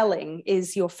you're selling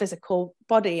is your physical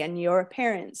body and your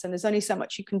appearance, and there's only so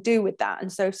much you can do with that.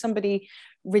 And so if somebody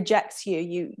rejects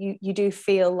you, you do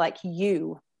feel like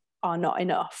you are not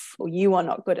enough, or you are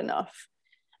not good enough.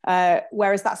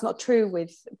 Whereas that's not true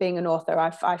with being an author.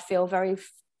 I feel very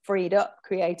freed up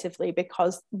creatively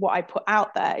because what I put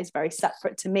out there is very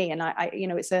separate to me, and I you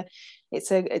know, it's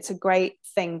a great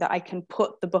thing that I can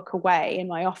put the book away in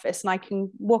my office and I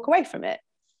can walk away from it.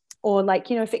 Or like,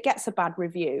 you know, if it gets a bad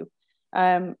review,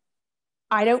 I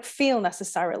don't feel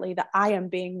necessarily that I am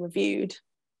being reviewed.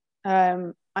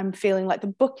 I'm feeling like the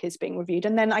book is being reviewed,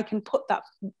 and then I can put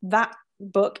that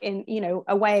book in, you know,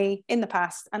 away in the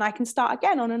past, and I can start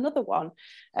again on another one.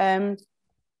 I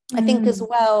think as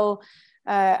well,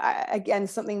 again,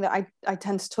 something that I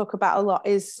tend to talk about a lot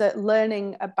is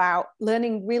learning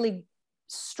really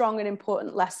strong and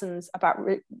important lessons about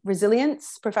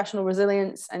resilience, professional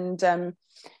resilience, and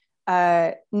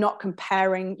not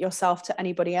comparing yourself to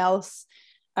anybody else.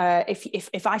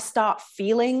 If I start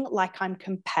feeling like I'm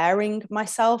comparing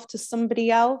myself to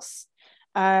somebody else,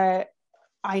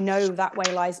 I know that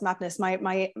way lies madness.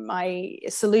 My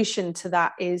solution to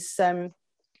that is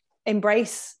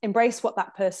embrace what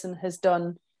that person has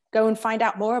done. Go and find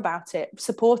out more about it,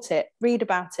 support it, read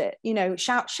about it, you know,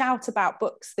 shout about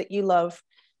books that you love.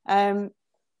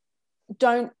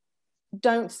 Don't,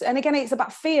 and again, it's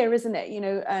about fear, isn't it? You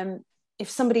know, if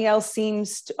somebody else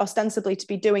seems ostensibly to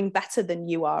be doing better than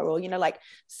you are, or, you know, like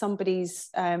somebody's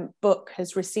book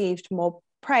has received more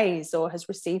praise or has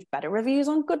received better reviews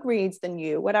on Goodreads than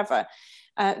you, whatever,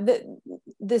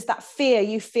 there's that fear.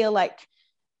 You feel like,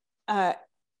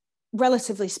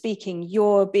 relatively speaking,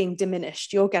 you're being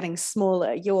diminished, you're getting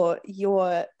smaller, you're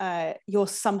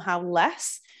somehow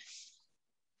less.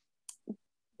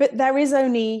 But there is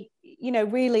only, you know,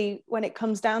 really, when it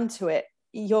comes down to it,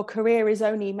 your career is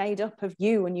only made up of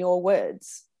you and your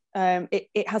words.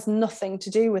 It has nothing to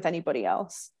do with anybody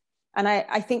else. And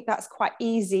I think that's quite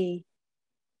easy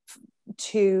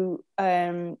to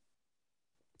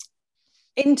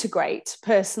integrate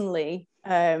personally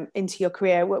into your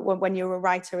career when you're a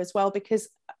writer as well, because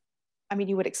I mean,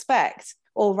 you would expect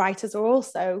all writers are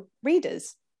also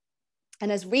readers,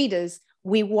 and as readers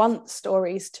we want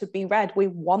stories to be read, we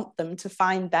want them to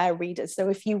find their readers. So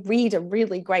if you read a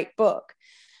really great book,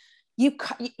 you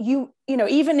know,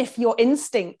 even if your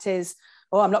instinct is,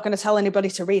 oh, I'm not going to tell anybody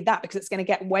to read that because it's going to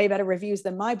get way better reviews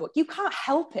than my book, you can't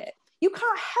help it. You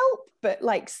can't help but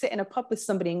like sit in a pub with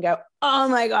somebody and go, oh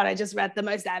my God, I just read the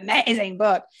most amazing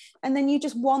book. And then you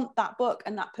just want that book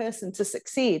and that person to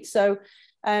succeed. So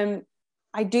I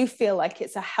do feel like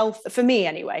it's for me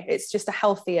anyway, it's just a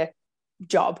healthier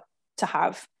job to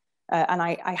have. And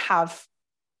I have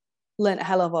learned a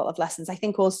hell of a lot of lessons. I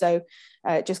think also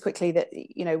just quickly that,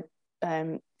 you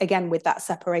know, again, with that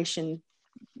separation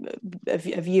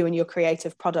of you and your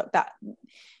creative product, that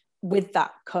with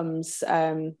that comes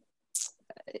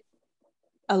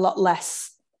a lot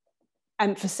less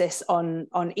emphasis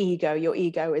on ego. Your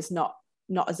ego is not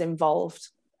as involved,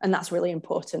 and that's really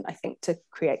important, I think, to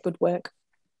create good work.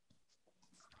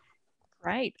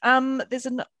 Great. There's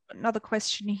another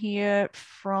question here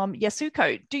from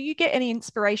Yasuko. Do you get any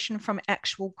inspiration from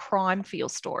actual crime for your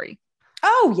story?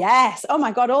 Oh yes, oh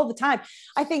my God, all the time.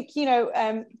 I think, you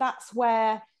know, that's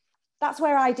where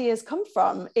ideas come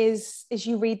from, is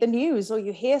you read the news or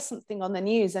you hear something on the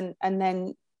news, and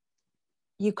then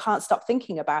you can't stop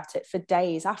thinking about it for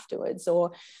days afterwards.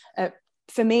 Or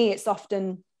for me, it's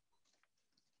often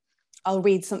I'll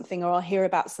read something or I'll hear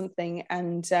about something,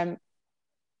 and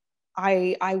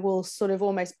I will sort of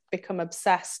almost become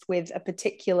obsessed with a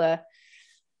particular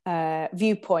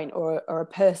viewpoint or a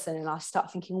person, and I'll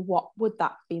start thinking, what would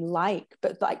that be like?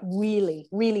 But like really,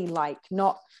 really like,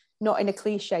 not in a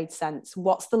cliched sense.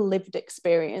 What's the lived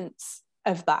experience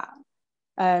of that?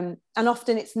 And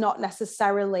often it's not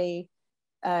necessarily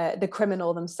the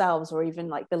criminal themselves or even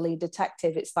like the lead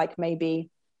detective. It's like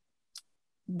maybe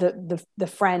the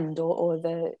friend or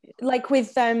the, like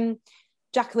with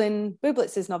Jacqueline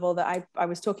Bublitz's novel that I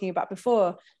was talking about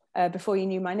before You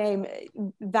Knew My Name,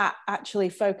 that actually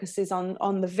focuses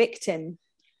on the victim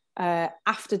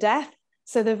after death.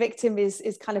 So the victim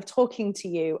is kind of talking to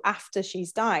you after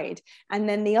she's died, and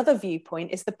then the other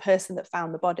viewpoint is the person that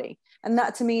found the body. And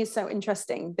that to me is so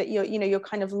interesting, that you're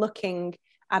kind of looking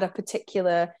at a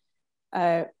particular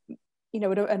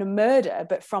and a murder,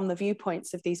 but from the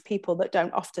viewpoints of these people that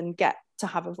don't often get to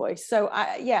have a voice. So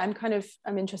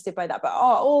I'm interested by that. But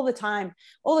all the time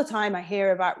I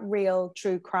hear about real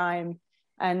true crime,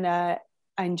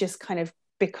 and just kind of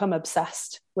become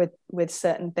obsessed with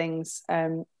certain things.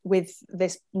 With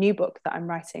this new book that I'm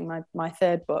writing, my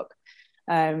third book,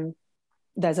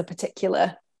 there's a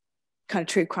particular kind of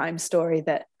true crime story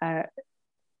that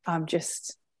I'm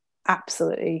just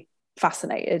absolutely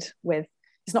fascinated with.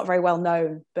 It's not very well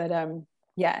known, but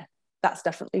that's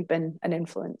definitely been an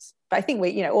influence. But I think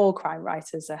all crime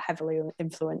writers are heavily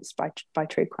influenced by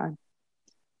true crime.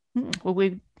 Well,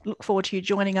 we look forward to you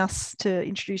joining us to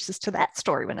introduce us to that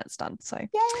story when it's done. So,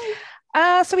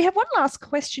 yay! So we have one last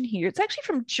question here. It's actually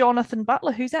from Jonathan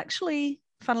Butler, who's actually,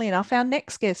 funnily enough, our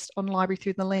next guest on Library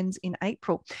Through the Lens in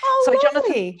April. Oh, so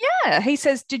lovely. Jonathan, he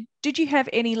says, did you have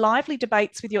any lively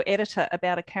debates with your editor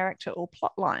about a character or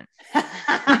plot line?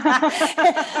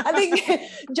 I think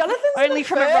Jonathan's only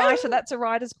from a writer. That's a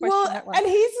writer's question. Well, that one. And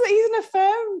he's an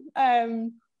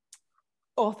affirm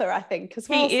author, I think, as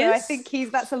well. So I think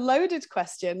that's a loaded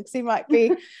question, because he might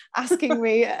be asking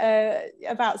me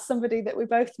about somebody that we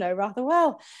both know rather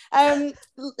well.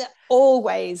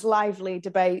 Always lively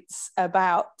debates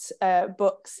about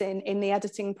books in the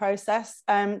editing process.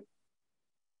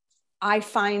 I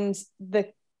find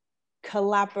the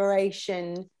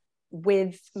collaboration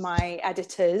with my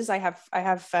editors. I have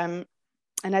an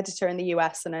editor in the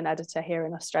US and an editor here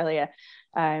in Australia.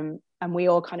 And we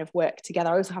all kind of work together.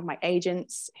 I also have my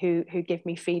agents who give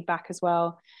me feedback as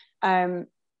well.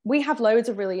 We have loads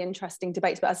of really interesting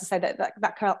debates, but as I say,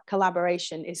 that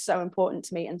collaboration is so important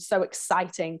to me and so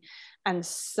exciting and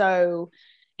so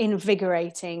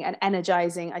invigorating and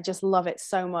energizing. I just love it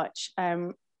so much.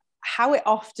 How it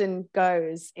often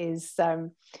goes is,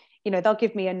 they'll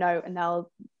give me a note and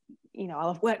I'll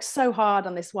have worked so hard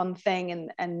on this one thing,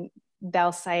 and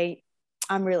they'll say,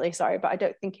 I'm really sorry, but I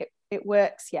don't think it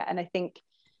works yet. And I think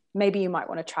maybe you might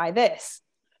want to try this.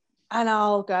 And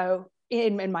I'll go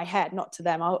in my head, not to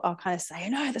them. I'll kind of say,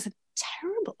 no, that's a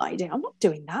terrible idea. I'm not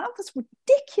doing that. That's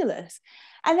ridiculous.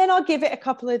 And then I'll give it a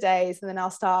couple of days, and then I'll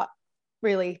start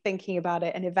really thinking about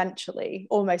it. And eventually,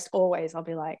 almost always, I'll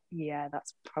be like, yeah,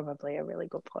 that's probably a really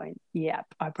good point. Yeah,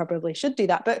 I probably should do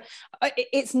that. But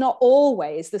it's not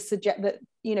always the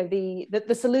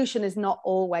the solution is not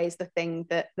always the thing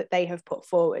that they have put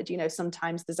forward.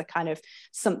 Sometimes there's a kind of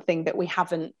something that we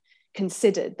haven't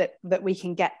considered that we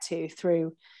can get to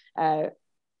through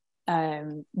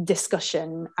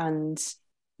discussion, and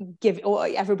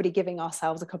everybody giving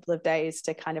ourselves a couple of days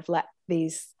to kind of let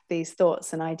these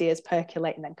thoughts and ideas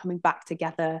percolate, and then coming back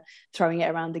together, throwing it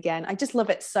around again. I just love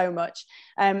it so much.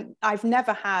 I've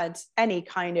never had any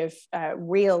kind of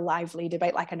real lively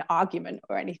debate, like an argument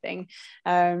or anything.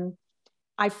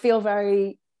 I feel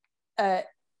very,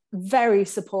 very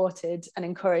supported and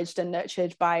encouraged and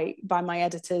nurtured by my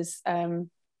editors.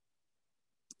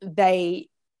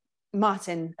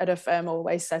 Martin at a firm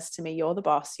always says to me, you're the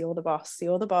boss, you're the boss,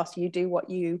 you're the boss, you do what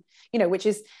which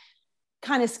is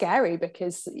kind of scary,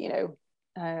 because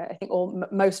I think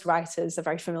most writers are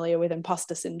very familiar with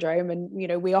imposter syndrome, and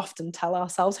we often tell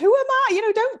ourselves, who am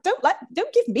I?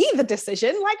 Don't give me the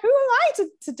decision. Like, who am I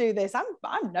to do this?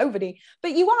 I'm nobody.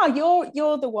 But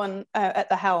you're the one at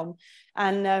the helm,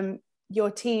 and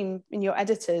your team and your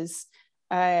editors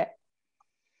are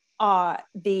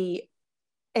the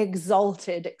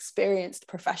exalted, experienced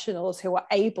professionals who are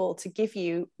able to give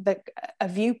you a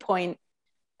viewpoint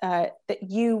that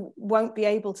you won't be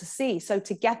able to see. So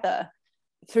together,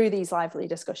 through these lively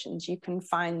discussions, you can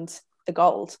find the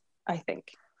gold. I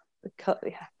think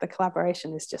the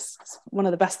collaboration is just one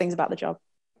of the best things about the job.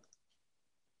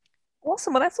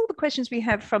 Awesome. Well, that's all the questions we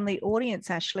have from the audience,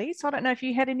 Ashley. So I don't know if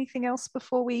you had anything else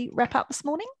before we wrap up this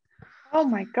morning. Oh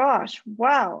my gosh.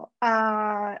 Wow.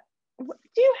 Do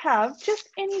you have just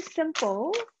any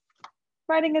simple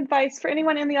writing advice for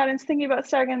anyone in the audience thinking about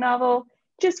starting a novel?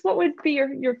 Just what would be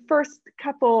your first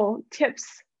couple tips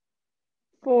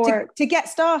for to get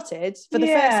started for the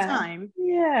first time?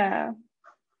 Yeah.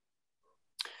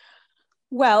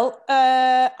 Well,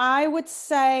 I would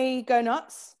say go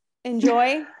nuts,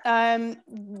 enjoy,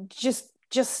 just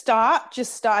start.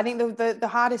 I think the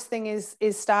hardest thing is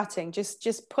starting.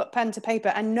 Just put pen to paper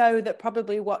and know that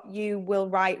probably what you will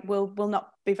write will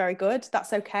not be very good.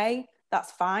 That's okay.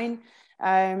 That's fine.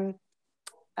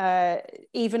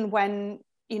 Even when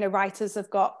writers have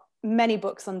got many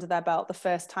books under their belt, the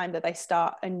first time that they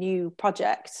start a new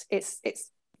project, it's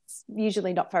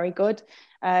usually not very good,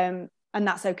 and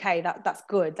that's okay. That's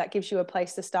good. That gives you a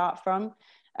place to start from.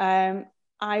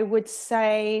 I would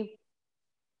say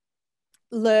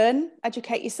learn,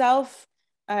 educate yourself.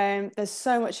 There's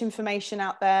so much information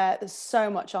out there. There's so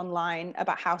much online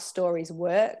about how stories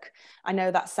work. I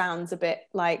know that sounds a bit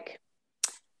like,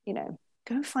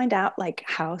 go find out like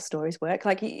how stories work.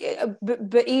 Like,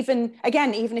 but even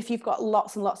if you've got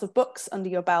lots and lots of books under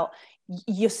your belt,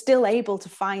 you're still able to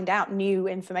find out new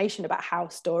information about how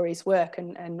stories work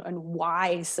and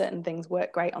why certain things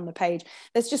work great on the page.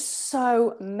 There's just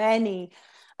so many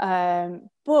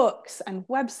books and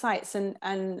websites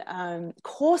and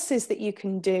courses that you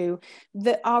can do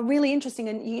that are really interesting.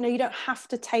 And you don't have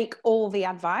to take all the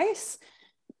advice.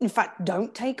 In fact,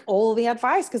 don't take all the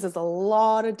advice, because there's a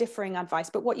lot of differing advice.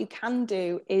 But what you can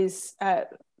do is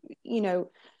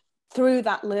through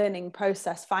that learning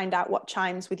process, find out what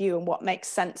chimes with you and what makes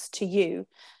sense to you.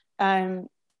 And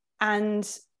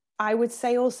I would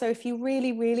say also, if you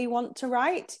really, really want to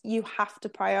write, you have to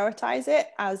prioritize it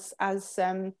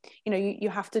you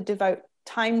have to devote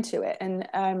time to it.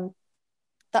 And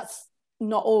that's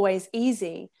not always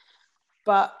easy,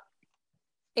 but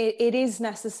it is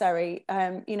necessary.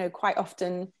 Quite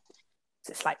often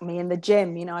it's like me in the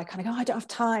gym, I kind of go, I don't have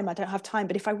time.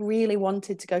 But if I really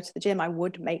wanted to go to the gym, I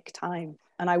would make time,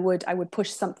 and I would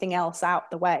push something else out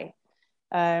the way.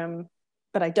 But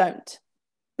I don't.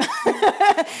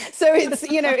 So it's,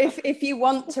 if you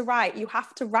want to write, you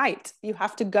have to write. You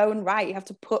have to go and write. You have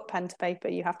to put pen to paper.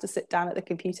 You have to sit down at the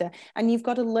computer, and you've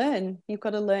got to learn. You've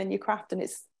got to learn your craft, and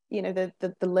it's, the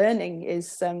learning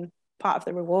is part of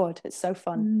the reward. It's so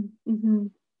fun. Mm-hmm.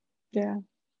 Yeah.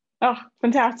 Oh,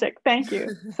 fantastic. Thank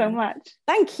you so much.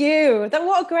 Thank you.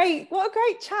 What a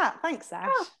great chat. Thanks, Ash.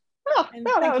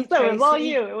 That was all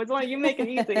you. It was all you. Make it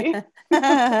easy.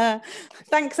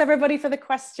 Thanks everybody for the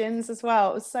questions as well.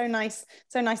 It was so nice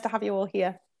to have you all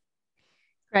here.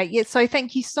 Great. Yeah, so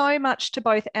thank you so much to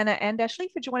both Anna and Ashley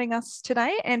for joining us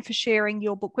today and for sharing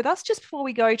your book with us. Just before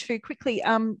we go to quickly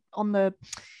on the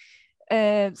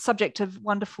subject of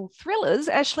wonderful thrillers,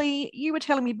 Ashley, you were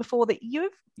telling me before that you're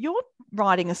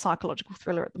writing a psychological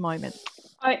thriller at the moment.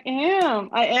 I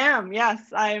am. Yes,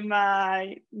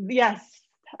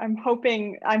 I'm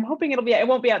hoping it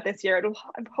won't be out this year. It'll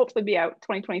hopefully be out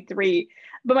 2023.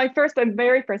 But my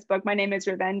very first book, My Name is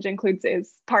Revenge,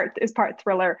 is part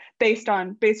thriller based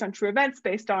on true events,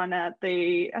 based on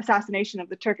the assassination of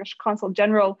the Turkish consul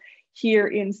general here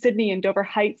in Sydney and Dover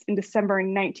Heights in December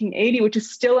 1980, which is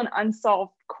still an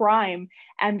unsolved crime.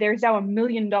 And there's now $1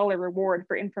 million reward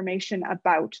for information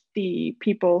about the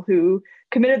people who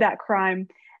committed that crime.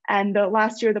 And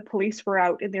last year, the police were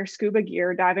out in their scuba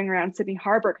gear diving around Sydney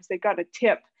Harbor because they got a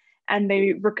tip, and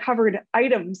they recovered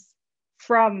items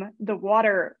from the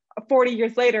water 40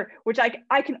 years later, which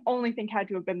I can only think had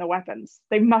to have been the weapons.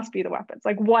 They must be the weapons.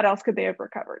 Like, what else could they have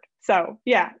recovered? So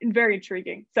yeah, very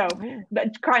intriguing. So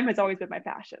that crime has always been my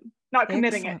passion. Not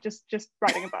committing it, just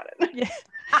writing about it. Yeah.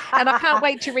 And I can't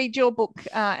wait to read your book,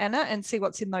 Anna, and see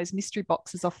what's in those mystery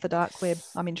boxes off the dark web.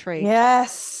 I'm intrigued.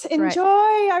 Yes, enjoy.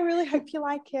 I really hope you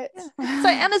like it. Yeah. So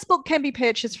Anna's book can be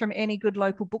purchased from any good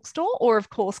local bookstore, or of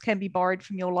course can be borrowed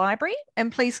from your library.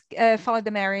 And please follow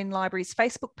the Marion Library's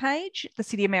Facebook page, the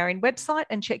City of Marion website,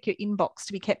 and check your inbox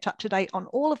to be kept up to date on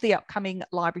all of the upcoming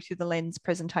Library Through the Lens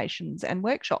presentations and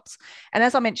workshops. And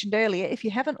as I mentioned earlier, if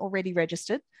you haven't already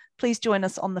registered, please join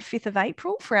us on the 5th of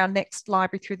April for our next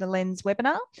Library Through the Lens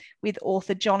webinar with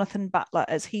author Jonathan Butler,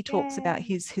 as he talks about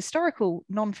his historical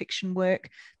non-fiction work,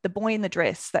 The Boy in the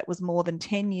Dress, that was more than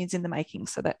 10 years in the making.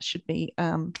 So that should be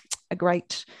a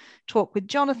great talk with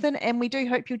Jonathan, and we do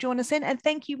hope you'll join us in. And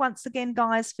thank you once again,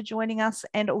 guys, for joining us,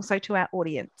 and also to our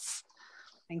audience.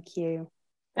 Thank you.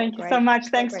 Thank you so much.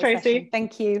 Thanks, Tracy. Session.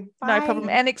 Thank you. Bye. No problem.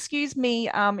 And excuse me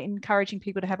encouraging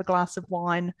people to have a glass of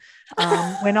wine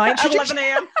when I at 11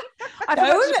 a.m. I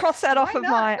forgot to cross that off of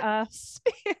my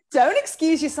Don't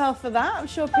excuse yourself for that. I'm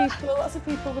sure lots of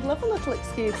people would love a little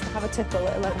excuse to have a tipple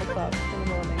at 11 o'clock in the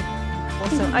morning.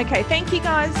 Awesome. Okay, thank you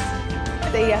guys.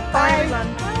 See ya. Bye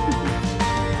everyone. Bye.